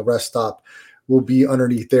Call and the Rest Stop will be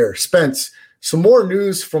underneath there. Spence, some more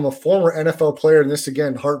news from a former NFL player, and this,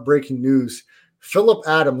 again, heartbreaking news. Phillip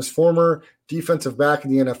Adams, former defensive back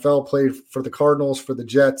in the NFL, played for the Cardinals, for the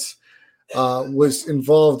Jets, was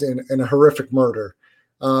involved in a horrific murder.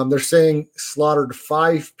 They're saying slaughtered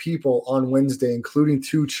 5 people on Wednesday, including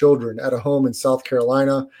 2 children, at a home in South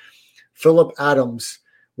Carolina. Phillip Adams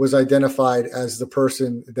was identified as the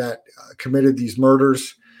person that committed these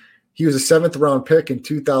murders. He was a 7th-round pick in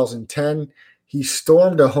 2010. He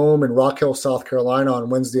stormed a home in Rock Hill, South Carolina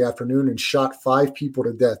on Wednesday afternoon and shot 5 people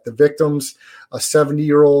to death. The victims, a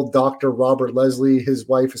 70-year-old Dr. Robert Leslie, his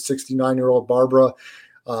wife, a 69-year-old Barbara,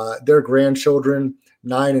 their grandchildren,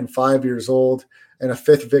 9 and 5 years old. and a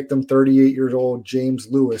fifth victim, 38-year-old James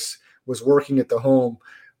Lewis, was working at the home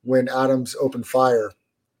when Adams opened fire.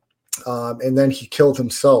 And then he killed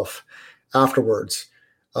himself afterwards.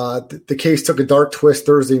 The case took a dark twist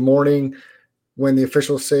Thursday morning when the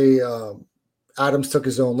officials say Adams took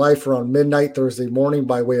his own life around midnight Thursday morning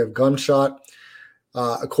by way of gunshot.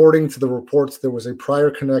 According to the reports, there was a prior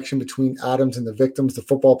connection between Adams and the victims. The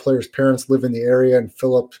football player's parents live in the area, and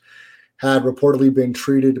Philip had reportedly been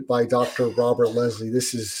treated by Dr. Robert Leslie.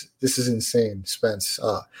 This is insane, Spence.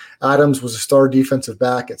 Adams was a star defensive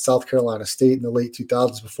back at South Carolina State in the late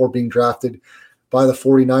 2000s before being drafted by the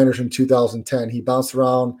 49ers in 2010. He bounced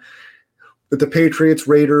around with the Patriots,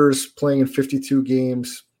 Raiders, playing in 52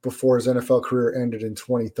 games before his NFL career ended in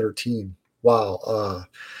 2013. Wow.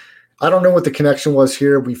 I don't know what the connection was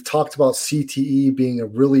here. We've talked about CTE being a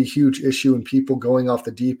really huge issue and people going off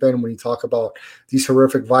the deep end when you talk about these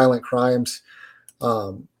horrific violent crimes.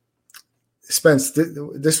 Spence,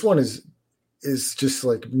 this one is just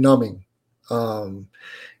like numbing.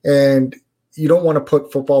 And you don't want to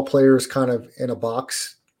put football players kind of in a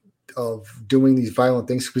box of doing these violent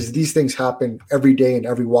things because these things happen every day in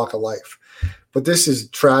every walk of life. But this is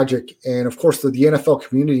tragic. And of course, the NFL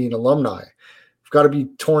community and alumni have got to be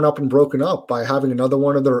torn up and broken up by having another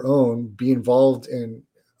one of their own be involved in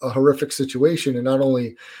a horrific situation and not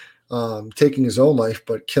only taking his own life,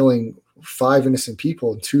 but killing 5 innocent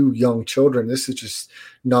people and 2 young children. This is just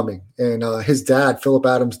numbing. And his dad, Philip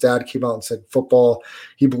Adams' dad, came out and said football,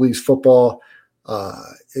 he believes football,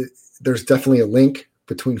 there's definitely a link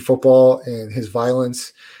between football and his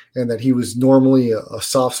violence, and that he was normally a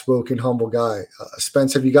soft-spoken, humble guy.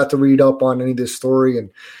 Spence, have you got to read up on any of this story? And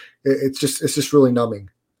it's just really numbing.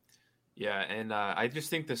 Yeah, and I just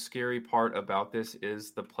think the scary part about this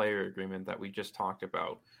is the player agreement that we just talked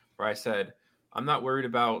about, where I said, I'm not worried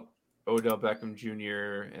about Odell Beckham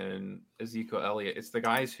Jr. and Ezekiel Elliott. It's the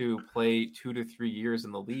guys who play 2 to 3 years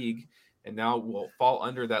in the league and now will fall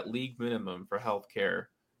under that league minimum for health care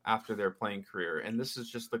after their playing career. And this is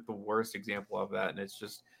just like the worst example of that. And it's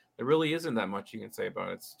just, there really isn't that much you can say about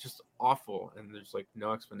it. It's just awful. And there's like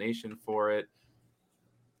no explanation for it.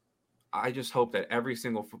 I just hope that every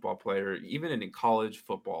single football player, even in college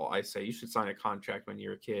football, I say you should sign a contract when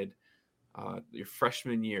you're a kid, your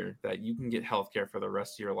freshman year, that you can get healthcare for the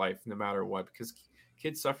rest of your life, no matter what, because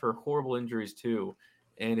kids suffer horrible injuries too.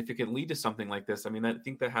 And if it can lead to something like this, I mean, I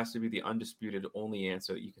think that has to be the undisputed only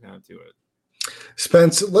answer that you can have to it.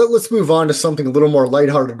 Spence, let's move on to something a little more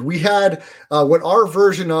lighthearted. We had what our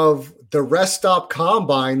version of the Rest Stop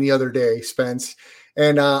Combine the other day, Spence.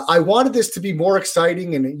 And I wanted this to be more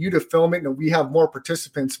exciting and you to film it and we have more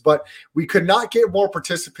participants, but we could not get more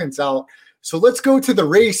participants out. So let's go to the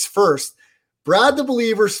race first. Brad the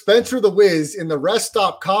Believer, Spencer the Wiz in the Rest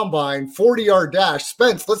Stop Combine 40-yard dash.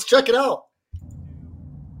 Spence, let's check it out.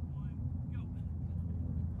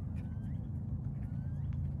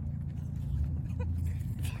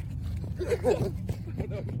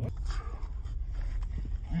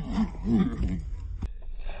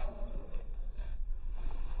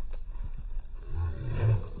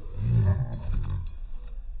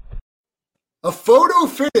 A photo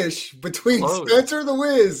finish between Spencer the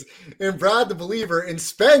Wiz and Brad the Believer, and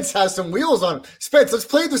Spence has some wheels on him. Spence, let's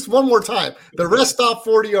play this one more time. The Rest Stop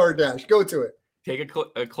 40-yard dash. Go to it. Take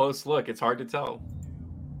a close look. It's hard to tell.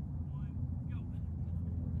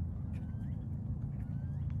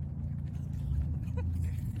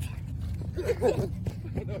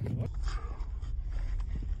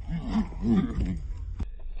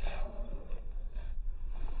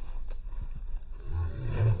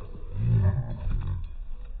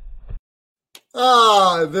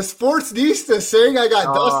 The Sportsnista saying I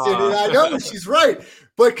got dusted, and I know she's right.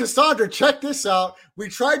 But Cassandra, check this out. We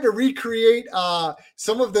tried to recreate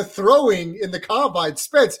some of the throwing in the combine.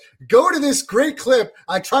 Spence, go to this great clip.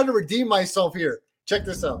 I tried to redeem myself here. Check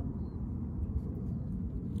this out.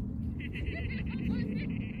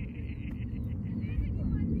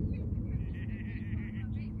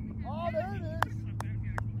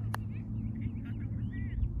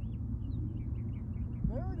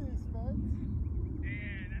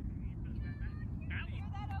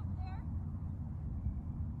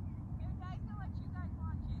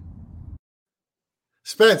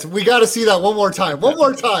 Spence, we got to see that one more time. One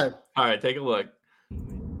more time. All right, take a look.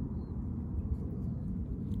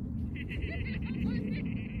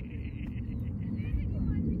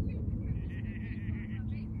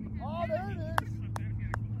 Oh, there it is.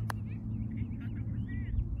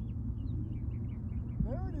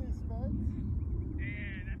 There it is, Spence.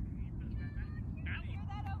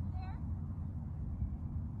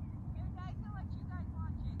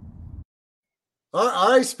 All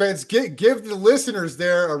right, Spence, give the listeners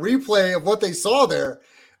there a replay of what they saw there,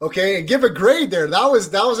 okay, and give a grade there. That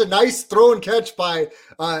was a nice throw and catch by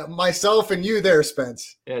myself and you there,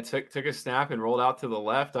 Spence. Yeah, it took a snap and rolled out to the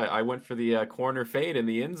left. I went for the corner fade in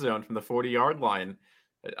the end zone from the 40-yard line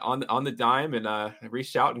on the dime, and I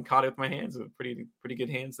reached out and caught it with my hands. Pretty good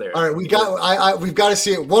hands there. All right, we've got to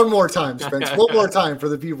see it one more time, Spence. One more time for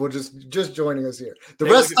the people just joining us here. The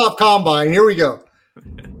Rest Stop Combine. Here we go.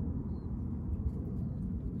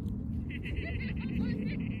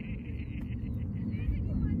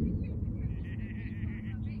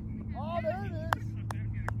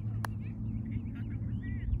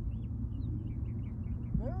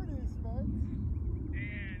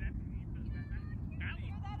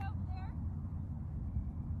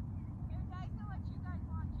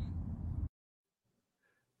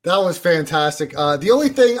 That was fantastic. The only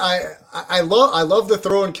thing I love the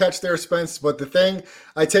throw and catch there, Spence, but the thing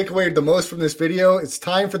I take away the most from this video, it's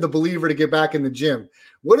time for the believer to get back in the gym.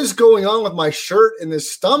 What is going on with my shirt and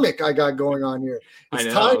this stomach I got going on here?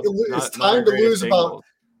 It's time to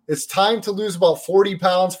lose about 40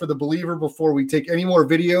 pounds for the believer before we take any more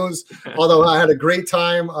videos. Although I had a great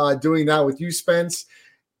time doing that with you, Spence.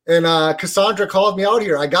 And Cassandra called me out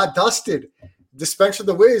here. I got dusted. The Spencer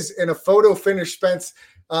the Wiz in a photo finish, Spence.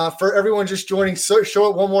 For everyone just joining, show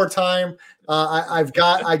it one more time. I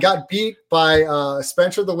got beat by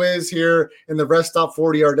Spencer the Wiz here in the Rest Stop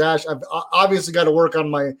 40-yard dash. I've obviously got to work on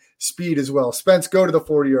my speed as well. Spence, go to the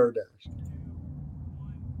 40-yard dash.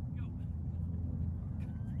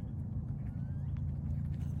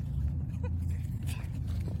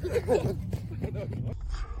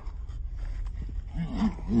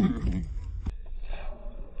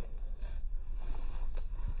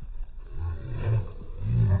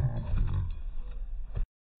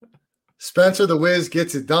 Spencer the Wiz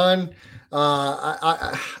gets it done.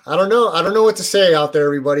 I don't know. I don't know what to say out there,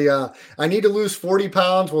 everybody. I need to lose 40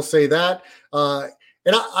 pounds. We'll say that. And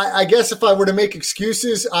I guess if I were to make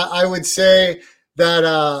excuses, I would say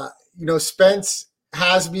that, Spence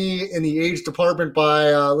has me in the age department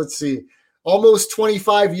by, almost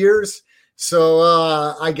 25 years. So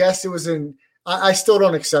I guess it was I still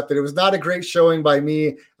don't accept it. It was not a great showing by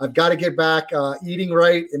me. I've got to get back eating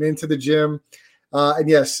right and into the gym. And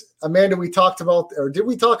yes, Amanda, we talked about, or did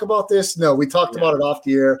we talk about this? No, we talked about it off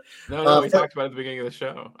the air. No, we talked about it at the beginning of the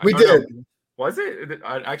show. We did. Was it?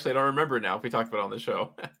 I don't remember now if we talked about it on the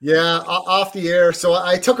show. Yeah, off the air. So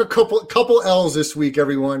I took a couple L's this week,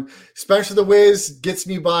 everyone. Spencer the Wiz gets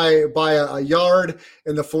me by a yard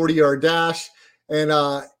in the 40-yard dash. And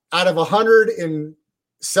out of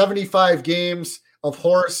 175 games of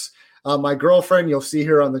horse, my girlfriend, you'll see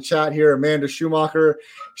here on the chat here, Amanda Schumacher,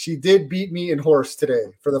 she did beat me in horse today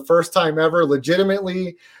for the first time ever,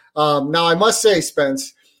 legitimately. Now, I must say,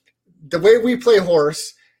 Spence, the way we play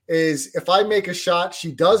horse is if I make a shot,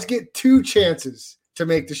 she does get 2 chances to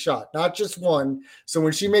make the shot, not just one. So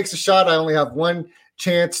when she makes a shot, I only have 1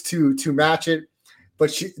 chance to match it.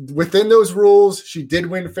 But within those rules, she did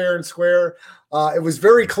win fair and square. It was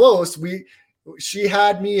very close. She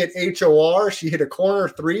had me at HOR. She hit a corner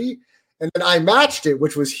 3. And then I matched it,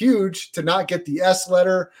 which was huge to not get the S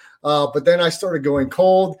letter. But then I started going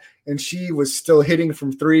cold, and she was still hitting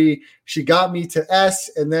from 3. She got me to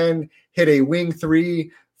S and then hit a wing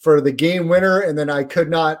 3 for the game winner. And then I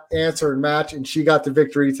could not answer and match, and she got the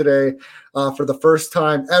victory today for the first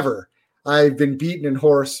time ever. I've been beaten in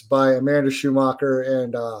horse by Amanda Schumacher,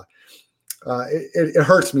 and it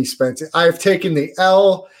hurts me, Spence. I've taken the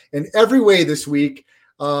L in every way this week.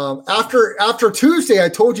 After Tuesday, I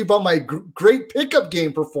told you about my great pickup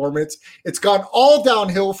game performance. It's gone all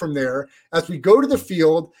downhill from there. As we go to the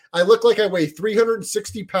field, I look like I weigh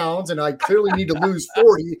 360 pounds, and I clearly need to lose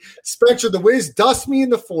 40. Spencer the Wiz dusts me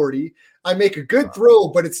in the 40. I make a good throw,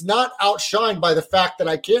 but it's not outshined by the fact that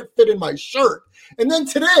I can't fit in my shirt. And then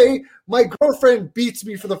today, my girlfriend beats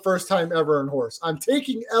me for the first time ever in horse. I'm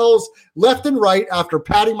taking L's left and right after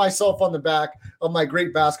patting myself on the back of my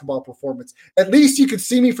great basketball performance. At least you can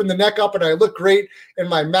see me from the neck up, and I look great in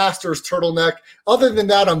my Masters turtleneck. Other than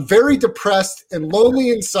that, I'm very depressed and lonely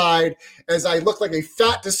inside as I look like a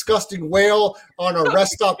fat, disgusting whale on a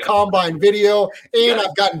Rest Stop Combine video. And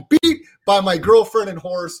I've gotten beat by my girlfriend and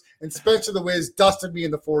horse, and Spencer the Wiz dusted me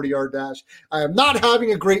in the 40-yard dash. I am not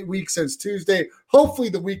having a great week since Tuesday. Hopefully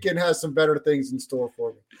the weekend has some better things in store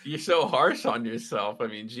for me. You're so harsh on yourself. I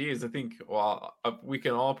mean, geez, I think, we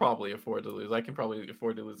can all probably afford to lose. I can probably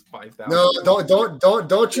afford to lose 5,000. No,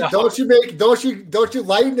 don't you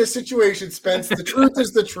lighten the situation, Spence. The truth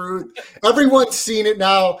is the truth. Everyone's seen it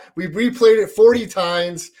now. We've replayed it 40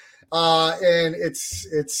 times, and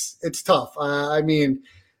it's tough.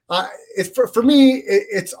 For me,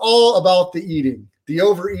 it's all about the eating, the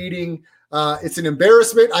overeating. It's an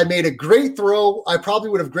embarrassment. I made a great throw. I probably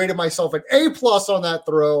would have graded myself an A+ on that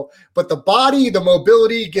throw, but the body, the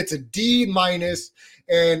mobility gets a D-.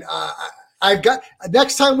 And I've got,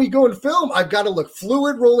 next time we go and film, I've got to look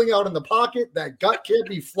fluid rolling out in the pocket. That gut can't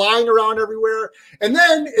be flying around everywhere. And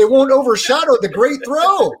then it won't overshadow the great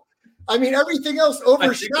throw. I mean, everything else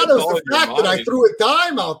overshadows the fact that I threw a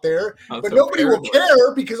dime out there, but nobody will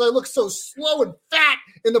care because I look so slow and fat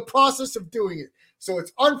in the process of doing it. So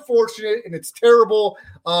it's unfortunate and it's terrible,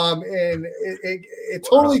 and it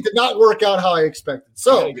totally did not work out how I expected.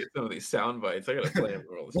 So I gotta get some of these sound bites. I gotta play them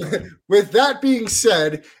all the time. With that being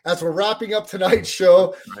said, as we're wrapping up tonight's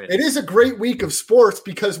show, It is a great week of sports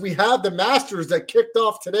because we have the Masters that kicked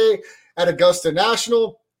off today at Augusta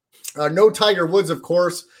National. No Tiger Woods, of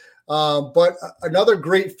course, but another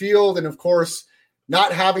great field, and of course,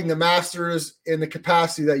 not having the Masters in the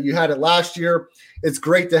capacity that you had it last year, it's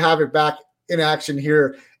great to have it back in action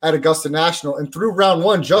here at Augusta National. And through round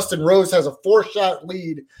one, Justin Rose has a 4-shot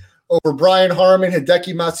lead over Brian Harman,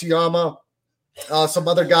 Hideki Matsuyama, some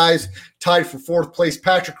other guys tied for 4th place.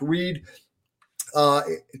 Patrick Reed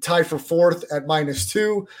tied for 4th at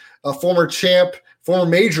 -2. Former champ, former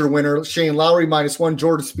major winner, Shane Lowry -1.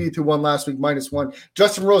 Jordan Spieth, who won last week, -1.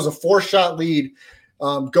 Justin Rose, a 4-shot lead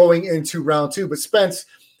going into round 2. But Spence,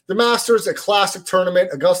 the Masters, a classic tournament,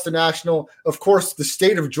 Augusta National, of course, the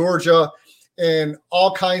state of Georgia, and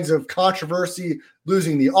all kinds of controversy,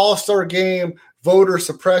 losing the All-Star game, voter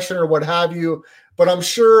suppression, or what have you. But I'm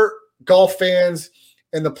sure golf fans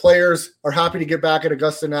and the players are happy to get back at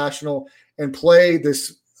Augusta National and play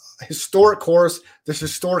this historic course, this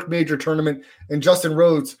historic major tournament. And Justin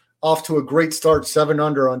Rose off to a great start, 7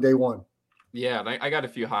 under on day one. Yeah, and I got a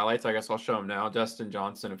few highlights. I guess I'll show them now. Dustin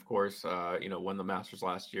Johnson, of course, won the Masters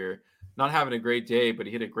last year. Not having a great day, but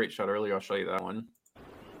he hit a great shot earlier. I'll show you that one.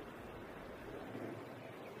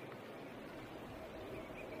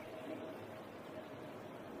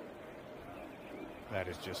 That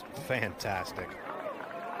is just fantastic.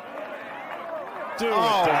 Dude,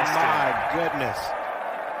 my goodness.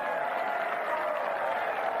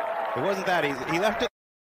 It wasn't that easy. He left it.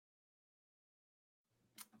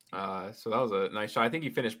 So that was a nice shot. I think he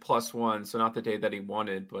finished +1, so not the day that he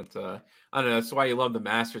wanted, but I don't know. That's why you love the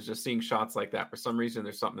Masters, just seeing shots like that. For some reason,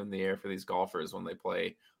 there's something in the air for these golfers when they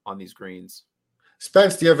play on these greens.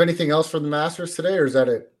 Spence, do you have anything else for the Masters today, or is that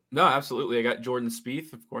it? No, absolutely. I got Jordan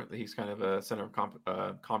Spieth. Of course, he's kind of a center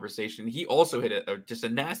of conversation. He also hit just a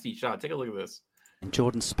nasty shot. Take a look at this.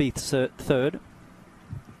 Jordan Spieth third.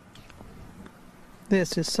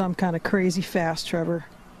 This is some kind of crazy fast, Trevor.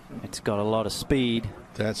 It's got a lot of speed.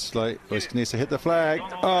 That's like West needs to hit the flag.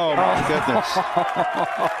 Oh my goodness.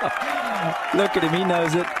 Look at him, he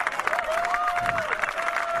knows it.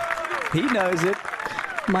 He knows it.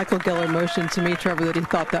 Michael Geller motioned to me, Trevor, that he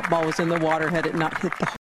thought that ball was in the water had it not hit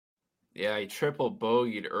the. Yeah, he triple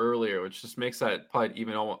bogeyed earlier, which just makes that putt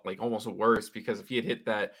even almost worse, because if he had hit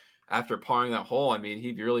that after parring that hole, I mean,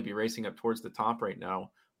 he'd really be racing up towards the top right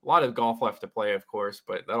now. A lot of golf left to play, of course,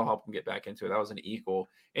 but that'll help him get back into it. That was an equal.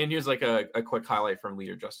 And here's like a quick highlight from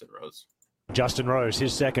leader Justin Rose. Justin Rose,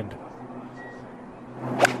 his second.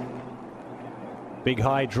 Big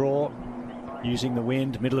high draw, using the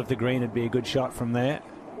wind, middle of the green would be a good shot from there.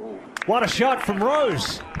 What a shot from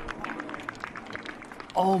Rose!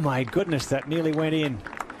 Oh my goodness, that nearly went in.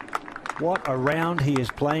 What a round he is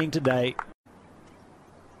playing today.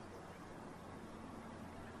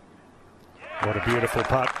 What a beautiful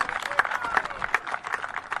putt.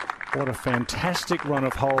 What a fantastic run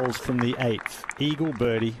of holes from the 8th. Eagle,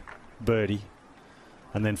 birdie, birdie,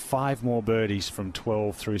 and then 5 more birdies from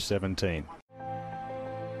 12 through 17.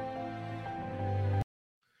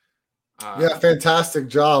 Yeah, fantastic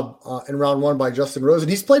job in round one by Justin Rose. And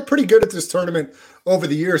he's played pretty good at this tournament over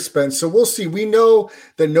the years, Spence. So we'll see. We know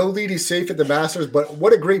that no lead is safe at the Masters, but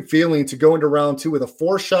what a great feeling to go into round two with a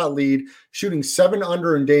 4-shot lead, shooting 7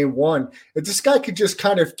 under in day one. If this guy could just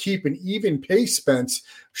kind of keep an even pace, Spence,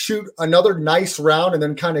 shoot another nice round and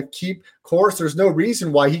then kind of keep course, there's no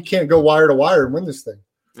reason why he can't go wire to wire and win this thing.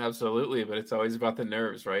 Absolutely, but it's always about the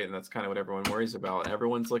nerves, right? And that's kind of what everyone worries about.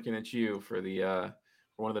 Everyone's looking at you for the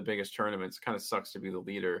one of the biggest tournaments. It kind of sucks to be the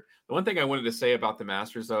leader. The one thing I wanted to say about the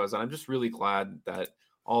Masters, though, is I'm just really glad that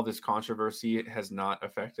all this controversy has not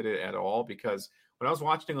affected it at all, because when I was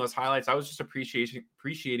watching those highlights, I was just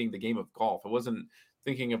appreciating the game of golf. I wasn't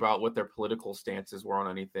thinking about what their political stances were on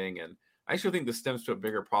anything. And I actually think this stems to a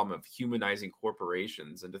bigger problem of humanizing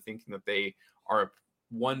corporations and to thinking that they are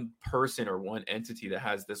one person or one entity that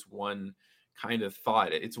has this one kind of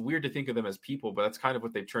thought. It's weird to think of them as people, but that's kind of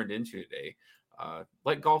what they've turned into today.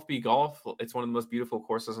 let golf be golf. It's one of the most beautiful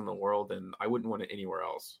courses in the world, and I wouldn't want it anywhere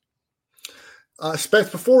else. Spence,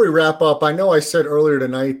 before we wrap up, I know I said earlier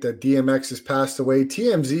tonight that DMX has passed away.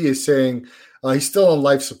 TMZ is saying he's still on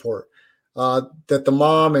life support, that the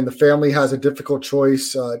mom and the family has a difficult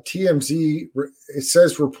choice. TMZ, it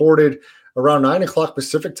says, reported around 9 o'clock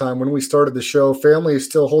Pacific time when we started the show, family is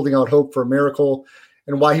still holding out hope for a miracle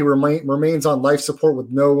and why he remains on life support with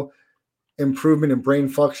no improvement in brain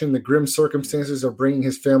function. The grim circumstances are bringing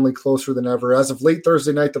his family closer than ever. As of late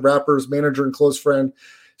Thursday night, the rapper's manager and close friend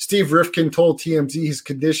Steve Rifkin told TMZ his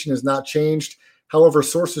condition has not changed. However,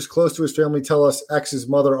 sources close to his family tell us ex's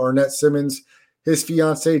mother, Arnett Simmons, his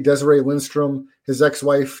fiancee, Desiree Lindstrom, his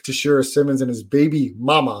ex-wife, Tashira Simmons, and his baby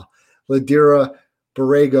mama, Ladira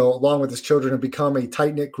Borrego, along with his children, have become a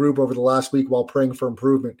tight-knit group over the last week while praying for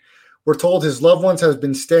improvement. We're told his loved ones have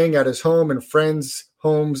been staying at his home and friends'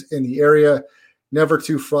 homes in the area, never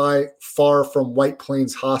too far from White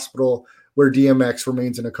Plains Hospital, where DMX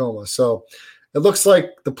remains in a coma. So it looks like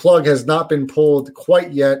the plug has not been pulled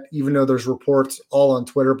quite yet, even though there's reports all on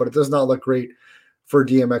Twitter, but it does not look great for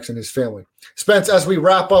DMX and his family. Spence, as we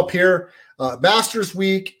wrap up here, Masters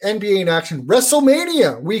Week, NBA in action,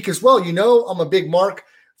 WrestleMania week as well. You know, I'm a big mark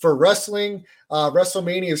for wrestling.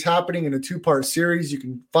 WrestleMania is happening in a 2-part series. You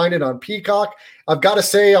can find it on Peacock. I've got to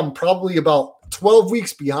say I'm probably about 12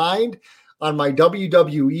 weeks behind on my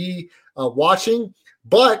WWE watching,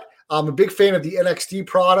 but I'm a big fan of the NXT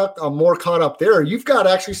product. I'm more caught up there. You've got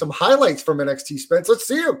actually some highlights from NXT, Spence. Let's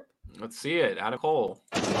see them. Let's see it. Adam Cole.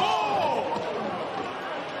 Oh!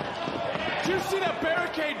 Did you see that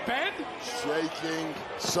barricade bend? Shaking,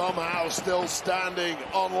 somehow still standing,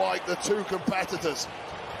 unlike the two competitors.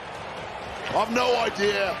 I've no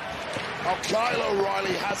idea how Kyle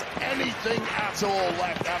O'Reilly has anything at all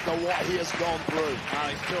left after what he has gone through.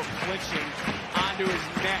 He's still clinching onto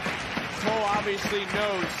his neck. Cole obviously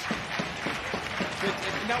knows.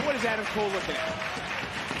 Now what is Adam Cole looking at?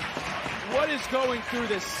 What is going through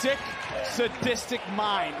the sick, sadistic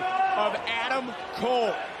mind of Adam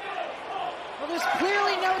Cole? Well, there's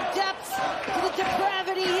clearly no depth to the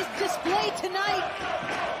depravity he's displayed tonight.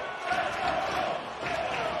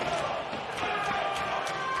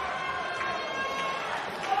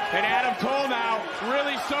 And Adam Cole now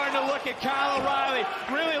really starting to look at Kyle O'Reilly,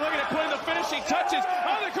 really looking at putting the finishing touches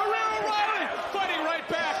on the career. O'Reilly fighting right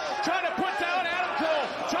back, trying to put down Adam Cole,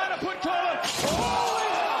 trying to put Cole in.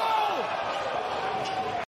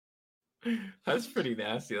 That's pretty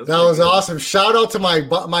nasty. That was awesome. Shout out to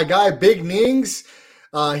my guy, Big Nings.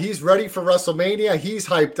 He's ready for WrestleMania. He's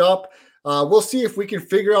hyped up. We'll see if we can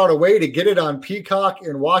figure out a way to get it on Peacock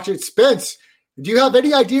and watch it. Spence, do you have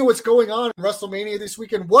any idea what's going on in WrestleMania this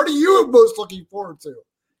weekend? What are you most looking forward to?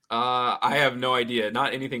 I have no idea.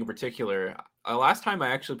 Not anything in particular. Last time I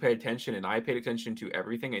actually paid attention, and I paid attention to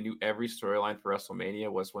everything. I knew every storyline for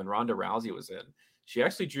WrestleMania was when Ronda Rousey was in. She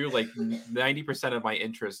actually drew like 90% of my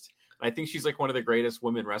interest. I think she's like one of the greatest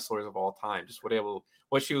women wrestlers of all time. Just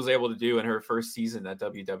what she was able to do in her first season at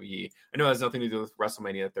WWE. I know it has nothing to do with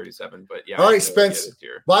WrestleMania 37, but yeah. All right, Spence,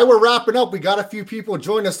 while we're wrapping up, we got a few people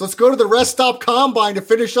join us. Let's go to the Rest Stop Combine to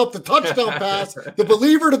finish up the touchdown pass, the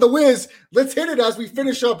believer to the whiz. Let's hit it as we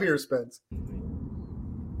finish up here, Spence.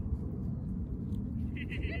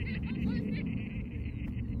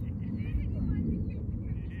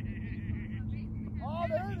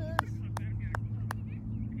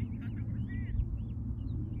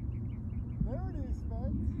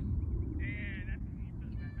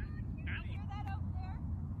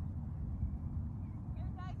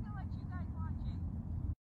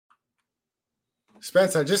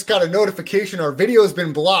 Spence, I just got a notification. Our video has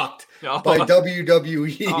been blocked by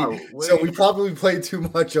WWE. So we probably played too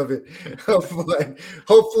much of it. But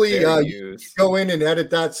hopefully you go in and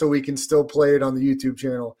edit that so we can still play it on the YouTube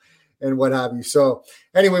channel and what have you. So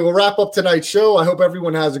anyway, we'll wrap up tonight's show. I hope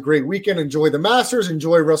everyone has a great weekend. Enjoy the Masters.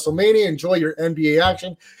 Enjoy WrestleMania. Enjoy your NBA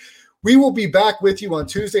action. We will be back with you on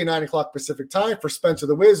Tuesday, 9 o'clock Pacific time. For Spencer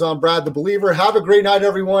the Wiz, I'm Brad the Believer. Have a great night,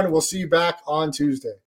 everyone. We'll see you back on Tuesday.